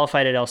 then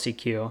qualified at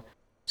LCQ.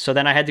 So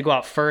then I had to go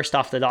out first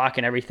off the dock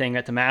and everything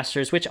at the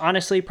Masters, which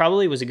honestly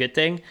probably was a good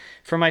thing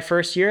for my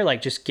first year.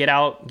 Like just get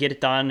out, get it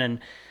done.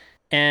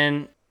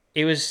 And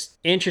it was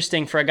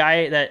interesting for a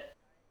guy that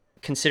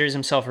considers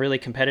himself really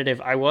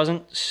competitive. I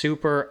wasn't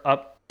super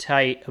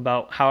uptight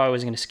about how I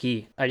was going to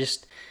ski.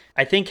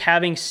 I think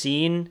having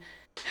seen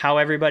how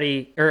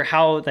everybody, or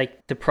how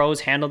like the pros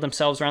handled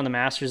themselves around the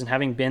Masters and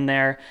having been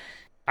there,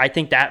 I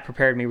think that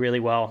prepared me really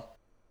well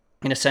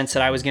in a sense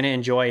that I was going to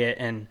enjoy it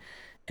and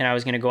I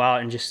was going to go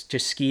out and just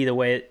ski the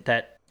way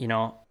that, you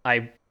know,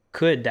 I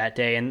could that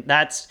day. And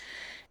that's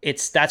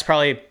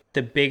probably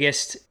the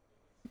biggest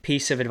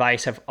piece of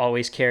advice I've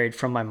always carried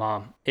from my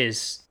mom.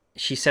 Is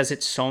she says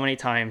it so many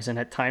times, and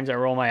at times I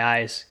roll my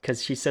eyes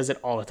because she says it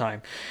all the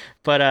time.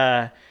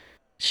 But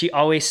she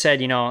always said,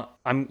 you know,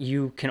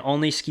 you can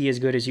only ski as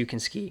good as you can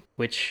ski,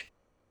 which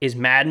is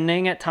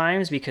maddening at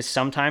times because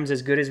sometimes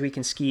as good as we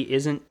can ski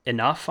isn't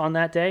enough on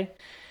that day.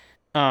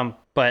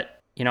 But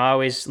you know, I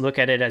always look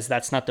at it as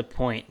that's not the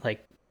point.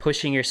 Like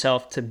pushing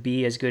yourself to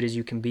be as good as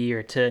you can be,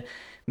 or to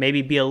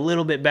maybe be a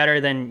little bit better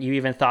than you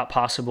even thought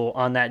possible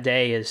on that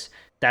day,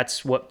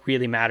 that's what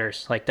really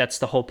matters. Like that's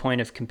the whole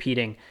point of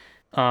competing.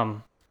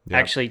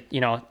 Actually,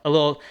 you know, a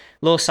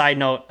little side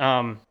note,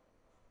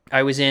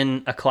 I was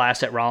in a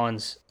class at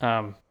Rollins.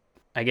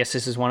 I guess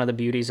this is one of the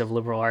beauties of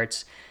liberal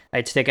arts. I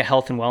had to take a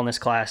health and wellness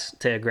class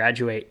to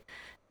graduate.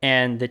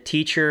 And the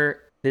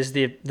teacher, this is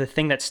the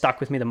thing that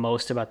stuck with me the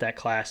most about that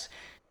class,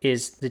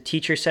 is the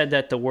teacher said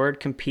that the word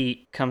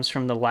compete comes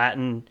from the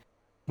Latin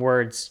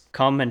words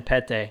cum and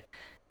pete.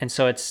 And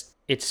so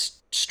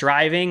it's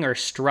striving or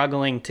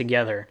struggling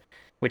together,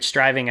 which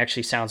striving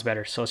actually sounds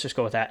better. So let's just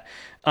go with that.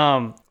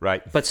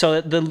 Right. But so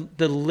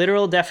the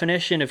literal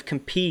definition of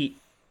compete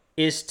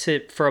is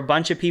for a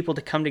bunch of people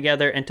to come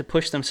together and to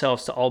push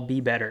themselves to all be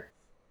better.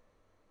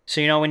 So,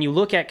 you know, when you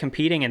look at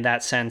competing in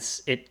that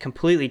sense, it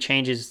completely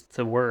changes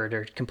the word,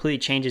 or completely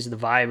changes the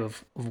vibe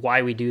of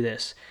why we do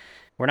this.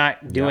 We're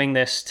not doing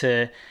this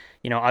to,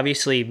 you know,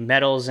 obviously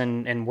medals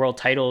and world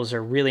titles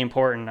are really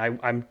important.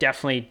 I'm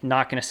definitely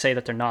not going to say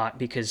that they're not,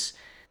 because,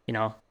 you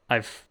know,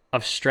 I've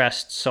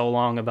stressed so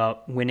long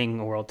about winning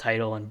a world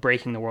title and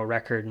breaking the world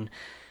record.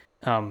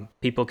 And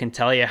people can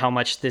tell you how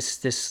much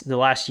the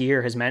last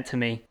year has meant to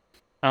me.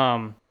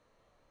 But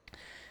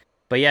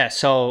yeah,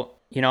 so,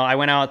 you know, I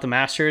went out at the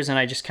Masters and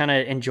I just kind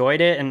of enjoyed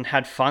it and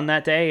had fun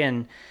that day.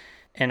 And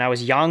I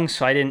was young,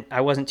 so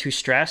I wasn't too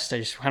stressed. I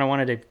just kind of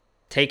wanted to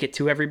take it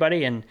to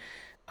everybody. And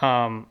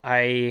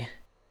I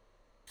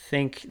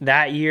think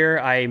that year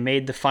I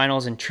made the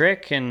finals in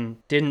trick and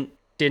didn't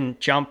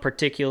jump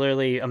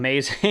particularly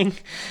amazing.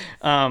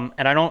 And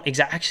I don't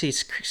actually,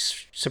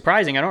 it's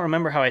surprising, I don't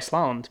remember how I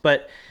slalomed,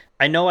 but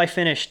I know I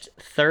finished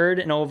third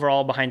in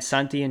overall behind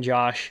Santi and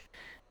Josh,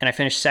 and I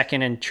finished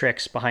second in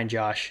tricks behind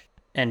Josh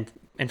and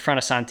in front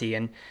of Santi.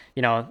 And,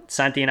 you know,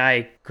 Santi and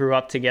I grew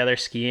up together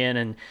skiing,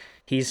 and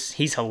he's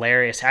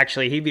hilarious.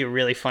 Actually, he'd be a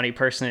really funny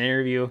person to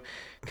interview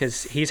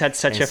because he's had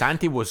such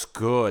Santi was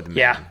good, man.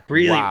 Yeah,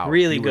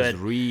 really good.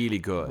 Was really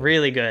good.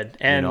 Really good.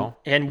 And, you know,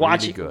 and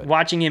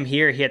watching him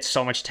here, he had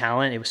so much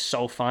talent. It was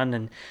so fun.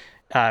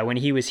 And when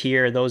he was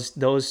here,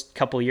 those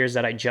couple years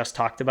that I just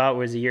talked about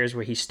was the years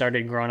where he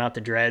started growing out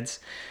the dreads.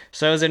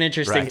 So it was an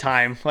interesting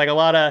time, like a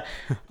lot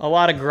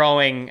of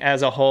growing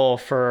as a whole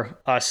for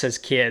us as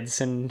kids,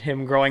 and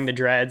him growing the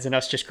dreads and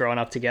us just growing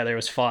up together. It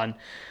was fun.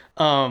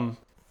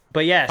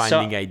 But yeah,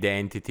 finding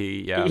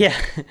identity.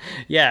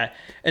 Yeah.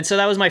 And so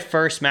that was my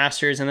first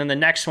Masters. And then the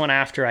next one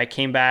after, I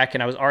came back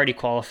and I was already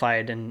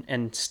qualified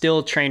and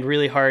still trained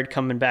really hard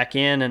coming back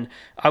in. And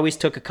I always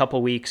took a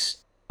couple weeks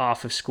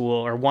off of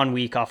school, or 1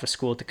 week off of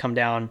school, to come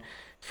down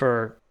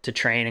to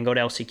train and go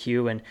to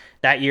LCQ. And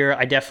that year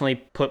I definitely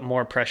put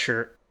more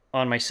pressure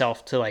on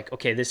myself to, like,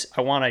 okay,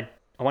 I want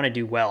to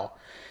do well.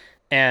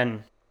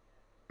 And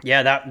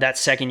yeah, that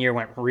second year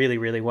went really,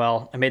 really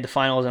well. I made the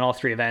finals in all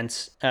 3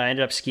 events. I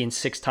ended up skiing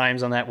 6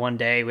 times on that one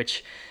day,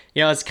 which,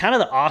 you know, it's kind of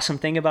the awesome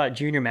thing about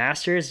Junior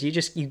Masters.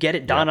 You get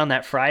it done on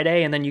that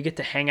Friday, and then you get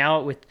to hang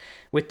out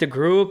with the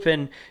group.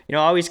 And, you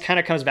know, always kind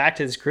of comes back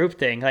to this group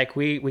thing. Like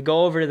we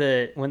go over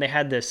to when they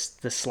had the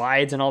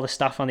slides and all the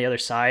stuff on the other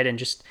side, and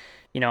just,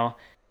 you know,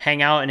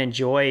 hang out and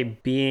enjoy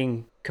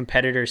being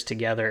competitors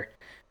together.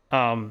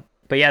 But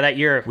yeah, that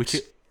year,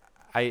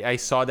 I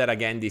saw that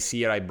again this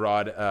year. I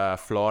brought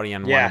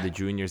Florian, one of the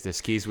juniors, that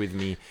skis with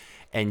me.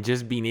 and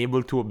just being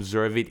able to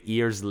observe it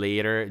years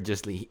later,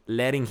 just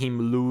letting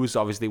him loose,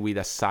 obviously with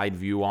a side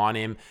view on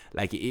him,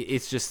 like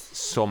it's just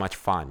so much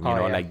fun, you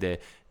know. Like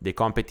the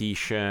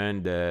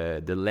competition,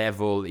 the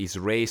level is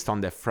raced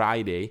on the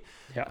Friday,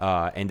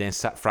 and then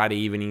Friday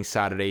evening,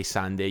 Saturday,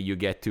 Sunday, you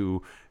get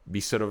to be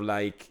sort of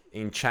like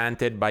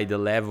enchanted by the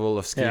level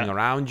of skiing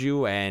around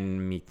you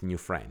and meet new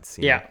friends.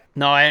 You know?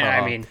 No,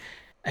 I mean,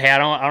 hey, I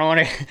don't want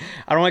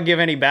to give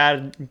any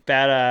bad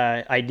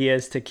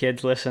ideas to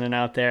kids listening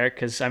out there,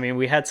 because I mean,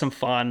 we had some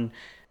fun.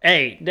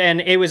 Hey,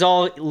 and it was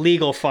all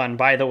legal fun,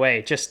 by the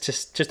way, just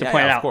to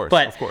point it out.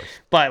 Of course.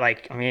 But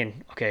like, I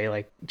mean, okay,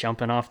 like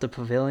jumping off the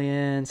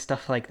pavilion,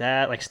 stuff like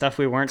that, like stuff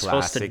we weren't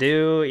supposed to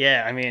do.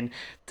 Yeah, I mean,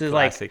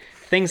 like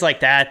things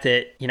like that,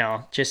 you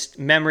know, just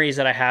memories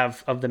that I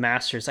have of the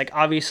Masters. Like,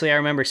 obviously, I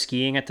remember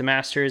skiing at the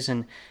Masters,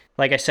 and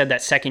like I said,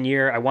 that second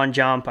year, I won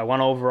jump, I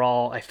won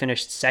overall, I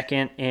finished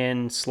second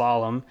in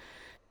slalom,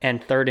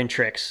 and third in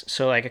tricks.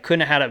 So like, I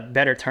couldn't have had a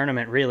better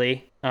tournament,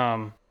 really.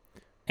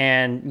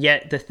 And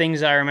yet the things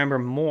that I remember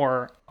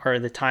more are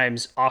the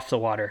times off the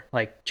water,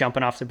 like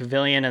jumping off the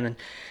pavilion, and then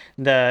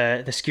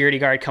the security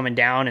guard coming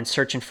down and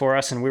searching for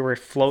us, and we were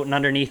floating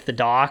underneath the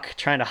dock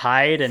trying to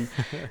hide, and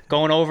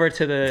going over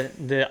to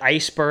the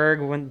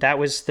iceberg when that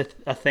was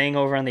a thing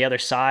over on the other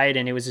side,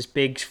 and it was this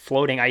big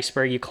floating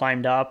iceberg you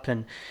climbed up,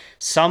 and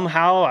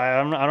somehow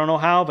I don't know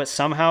how, but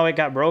somehow it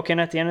got broken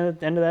at the end of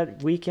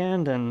that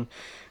weekend, and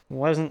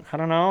I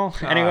don't know.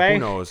 Anyway, who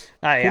knows?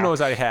 Who knows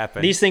how it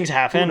happened? These things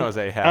happen. Who knows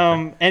how it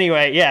happened?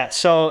 Anyway, yeah.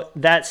 So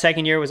that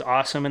second year was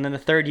awesome, and then the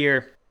third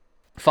year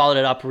followed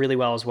it up really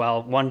well as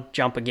well. One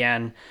jump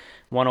again,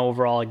 one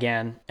overall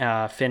again.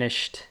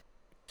 Finished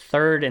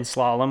third in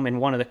slalom in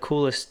one of the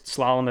coolest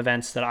slalom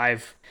events that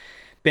I've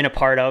been a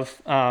part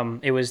of.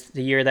 It was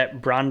the year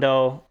that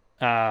Brando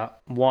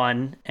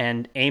won,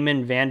 and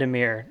Eamon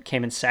Vandermeer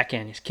came in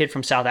second. He's a kid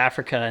from South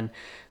Africa, and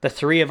the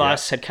three of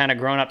us had kind of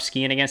grown up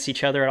skiing against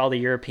each other at all the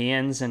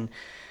Europeans. And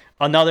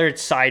another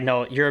side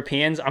note,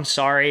 Europeans, I'm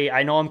sorry,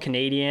 I know I'm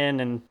Canadian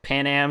and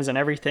Pan Ams and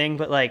everything,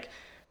 but like,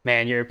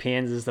 man,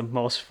 Europeans is the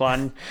most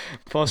fun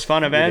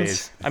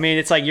events. I mean,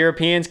 it's like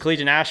Europeans,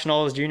 Collegiate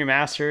Nationals, Junior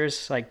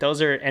Masters, like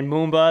those are, and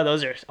Moomba,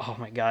 those are, oh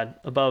my God,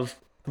 above.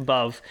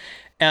 But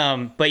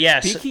yeah.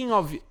 Speaking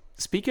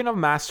of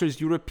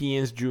Masters,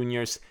 Europeans,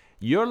 Juniors,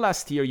 your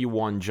last year you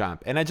won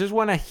jump, and I just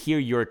want to hear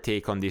your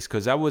take on this,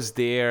 because I was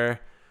there.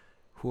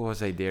 Who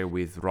was I there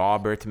with?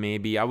 Robert,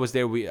 maybe. I was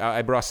there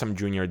I brought some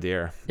junior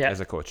there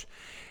as a coach,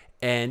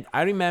 and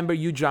I remember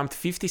you jumped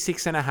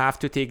 56.5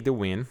 to take the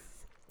win,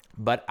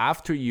 but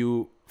after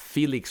you,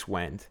 Felix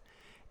went,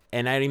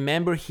 and I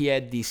remember he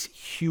had this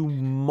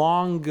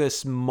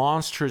humongous,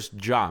 monstrous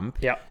jump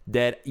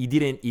that he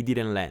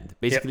didn't land.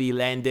 Basically, he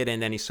landed and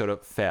then he sort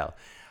of fell.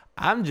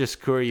 I'm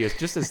just curious,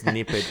 just a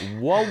snippet,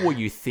 what were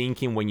you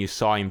thinking when you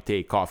saw him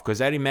take off? Because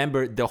I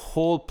remember the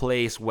whole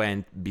place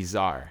went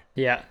bizarre.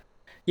 Yeah.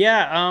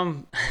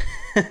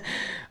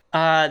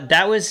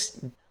 That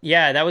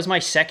was my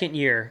second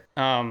year.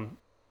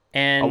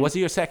 And was it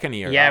your second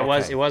year? Yeah,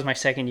 it was my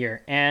second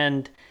year.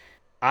 And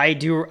I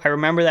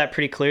remember that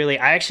pretty clearly.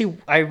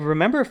 I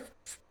remember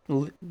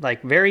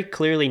like very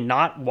clearly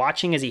not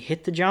watching as he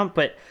hit the jump,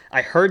 but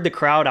I heard the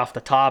crowd off the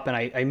top, and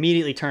I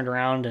immediately turned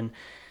around,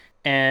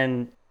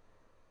 and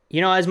you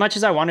know, as much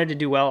as I wanted to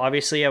do well,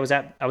 obviously I was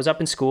up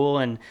in school,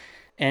 and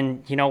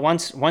you know,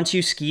 once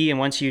you ski, and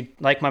once you,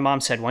 like my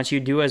mom said, once you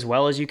do as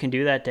well as you can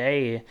do that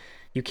day,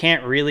 you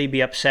can't really be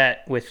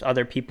upset with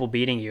other people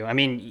beating you. I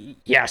mean,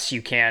 yes,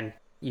 you can.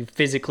 You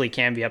physically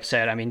can be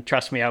upset. I mean,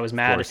 trust me, I was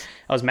mad.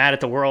 I was mad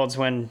at the Worlds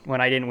when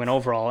I didn't win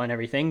overall and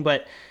everything.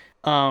 But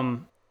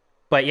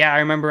yeah, I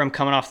remember him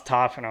coming off the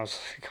top, and I was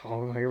like,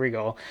 oh, here we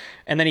go.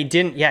 And then he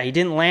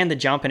didn't land the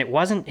jump, and it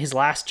wasn't his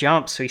last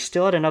jump, so he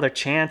still had another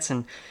chance.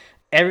 And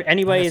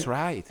anybody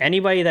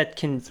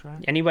can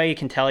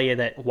tell you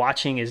that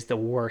watching is the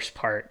worst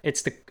part.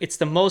 It's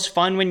the most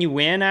fun when you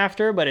win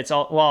after, but it's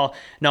all, well,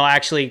 no,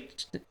 actually,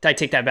 I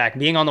take that back.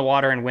 Being on the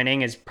water and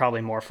winning is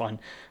probably more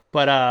fun.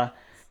 But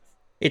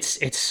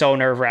it's so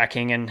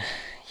nerve-wracking, and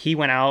he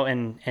went out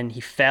and he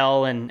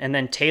fell, and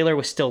then Taylor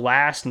was still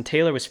last, and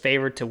Taylor was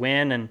favored to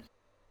win. And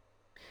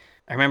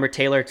I remember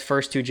Taylor's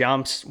first two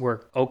jumps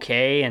were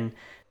okay, and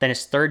then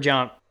his third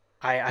jump,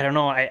 I don't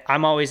know,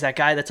 I'm always that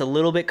guy that's a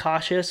little bit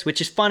cautious,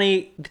 which is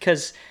funny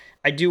because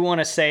I do want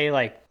to say,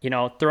 like, you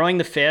know, throwing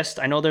the fist,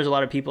 I know there's a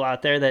lot of people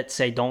out there that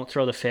say don't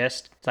throw the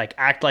fist, like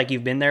act like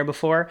you've been there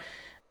before.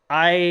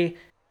 I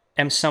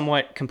am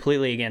somewhat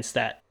completely against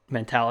that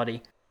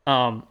mentality.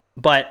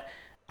 But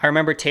I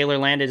remember Taylor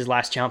landed his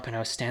last jump, and I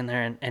was standing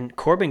there, and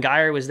Corbin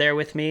Geyer was there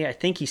with me. I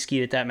think he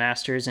skied at that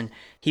Masters, and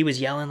he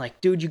was yelling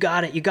like, dude, you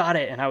got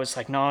it. And I was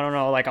like,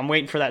 no, like I'm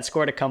waiting for that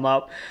score to come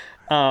up.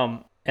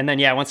 And then,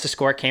 yeah, once the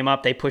score came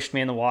up, they pushed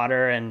me in the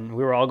water, and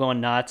we were all going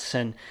nuts.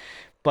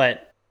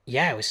 But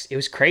yeah, it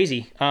was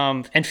crazy.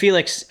 And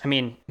Felix, I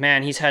mean,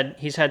 man, he's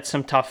had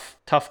some tough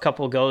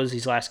couple goes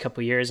these last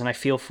couple years, and I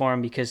feel for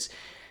him because,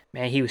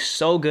 man, he was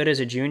so good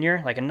as a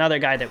junior, like another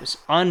guy that was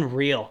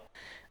unreal.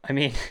 I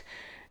mean,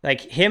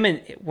 like him,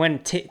 and when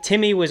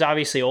Timmy was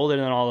obviously older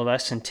than all of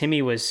us, and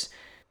Timmy was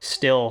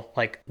still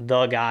like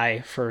the guy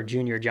for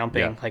junior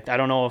jumping. Yeah. Like I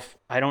don't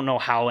know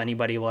how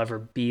anybody will ever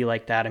be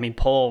like that. I mean,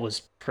 Pole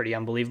was pretty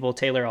unbelievable.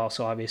 Taylor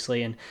also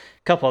obviously, and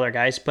a couple other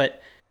guys,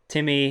 but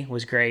Timmy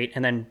was great.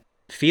 And then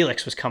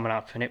Felix was coming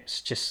up, and it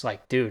was just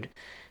like, dude,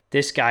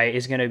 this guy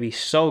is going to be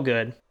so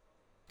good.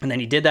 And then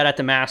he did that at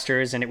the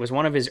Masters, and it was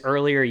one of his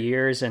earlier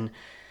years. And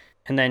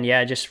then,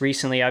 yeah, just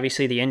recently,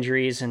 obviously the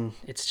injuries, and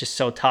it's just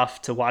so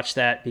tough to watch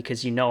that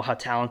because you know how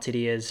talented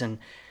he is. And,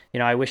 you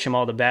know, I wish him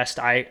all the best.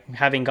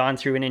 Having gone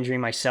through an injury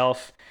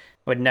myself,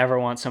 would never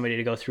want somebody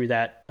to go through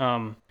that.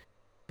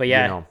 But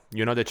yeah,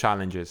 you know the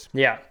challenges.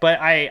 Yeah.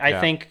 But I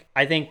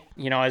think,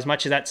 you know, as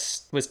much as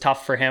that was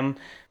tough for him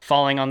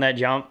falling on that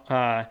jump,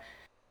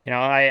 you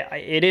know,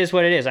 it is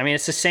what it is. I mean,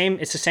 it's the same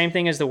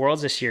thing as the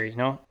Worlds this year, you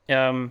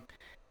know.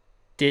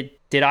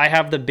 Did I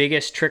have the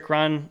biggest trick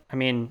run? I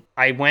mean,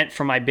 I went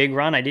for my big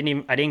run. I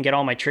didn't get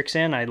all my tricks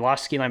in. I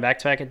lost ski line back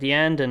to back at the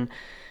end, and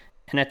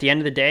at the end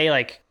of the day,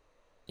 like,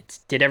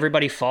 did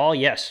everybody fall?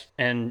 Yes.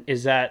 And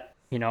is that,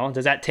 you know,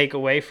 does that take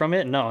away from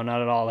it? No,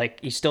 not at all. Like,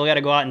 you still got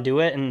to go out and do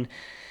it. And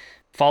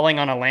falling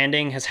on a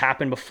landing has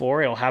happened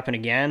before. It'll happen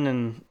again,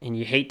 and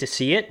you hate to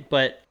see it,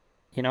 but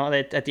you know,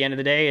 at the end of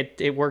the day,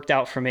 it worked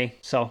out for me.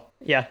 So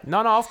yeah. No,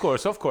 of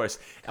course.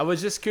 I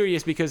was just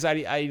curious because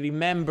I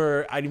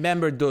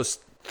remember those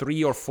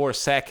 3 or 4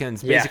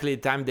 seconds, basically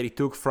the time that it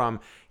took from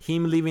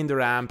him leaving the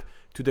ramp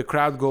to the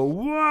crowd go,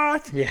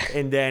 what? Yeah.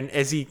 And then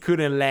as he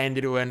couldn't land,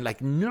 it went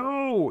like,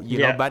 no, you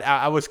know, but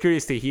I was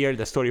curious to hear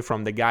the story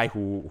from the guy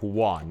who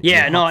won.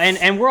 Yeah, you know? no,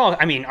 and we're all,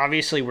 I mean,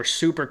 obviously we're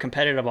super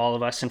competitive, all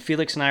of us, and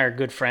Felix and I are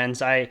good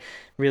friends. I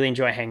really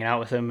enjoy hanging out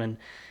with him, and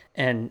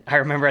I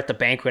remember at the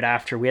banquet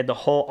after, we had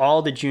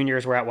all the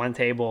juniors were at one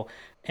table,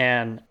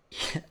 and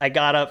I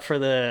got up for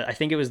I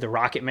think it was the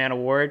Rocket Man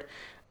Award,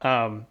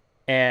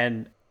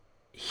 and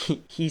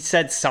he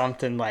said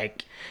something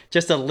like,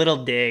 just a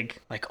little dig,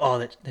 like, oh,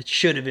 that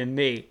should have been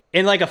me,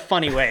 in like a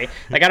funny way.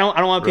 Like, I don't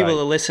want people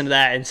to listen to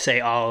that and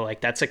say, oh,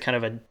 like, that's a kind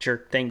of a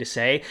jerk thing to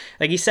say.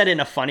 Like, he said it in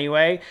a funny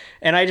way,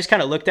 and I just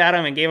kind of looked at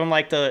him and gave him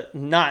like the,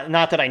 not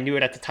that I knew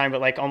it at the time,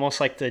 but like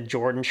almost like the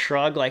Jordan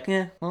shrug, like,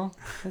 well,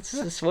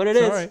 that's what it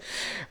is.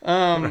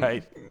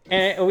 Right.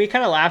 And we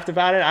kind of laughed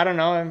about it. I don't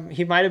know,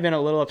 he might have been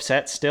a little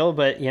upset still,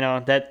 but you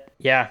know,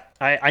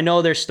 I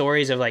know there's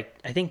stories of like,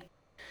 I think,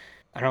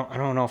 I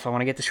don't know if I want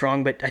to get this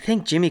wrong, but I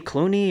think Jimmy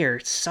Clooney or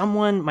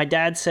someone, my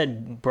dad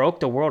said, broke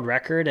the world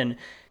record and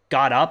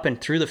got up and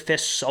threw the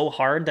fist so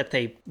hard that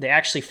they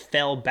actually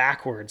fell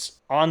backwards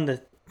on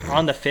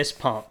the fist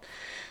pump.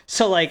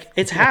 So like,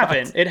 it's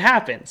happened. It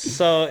happens.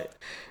 So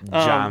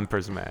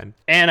jumpers, man.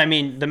 And I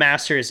mean, the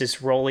Masters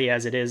is rolly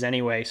as it is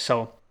anyway.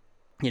 So,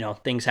 you know,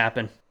 things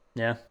happen.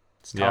 Yeah,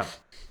 it's tough.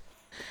 Yeah.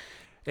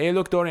 Hey,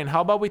 look, Dorien,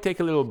 how about we take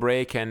a little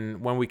break,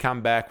 and when we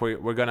come back,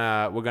 we're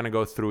gonna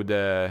go through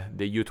the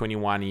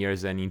U21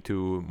 years and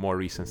into more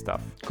recent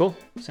stuff. Cool.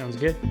 Sounds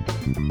good.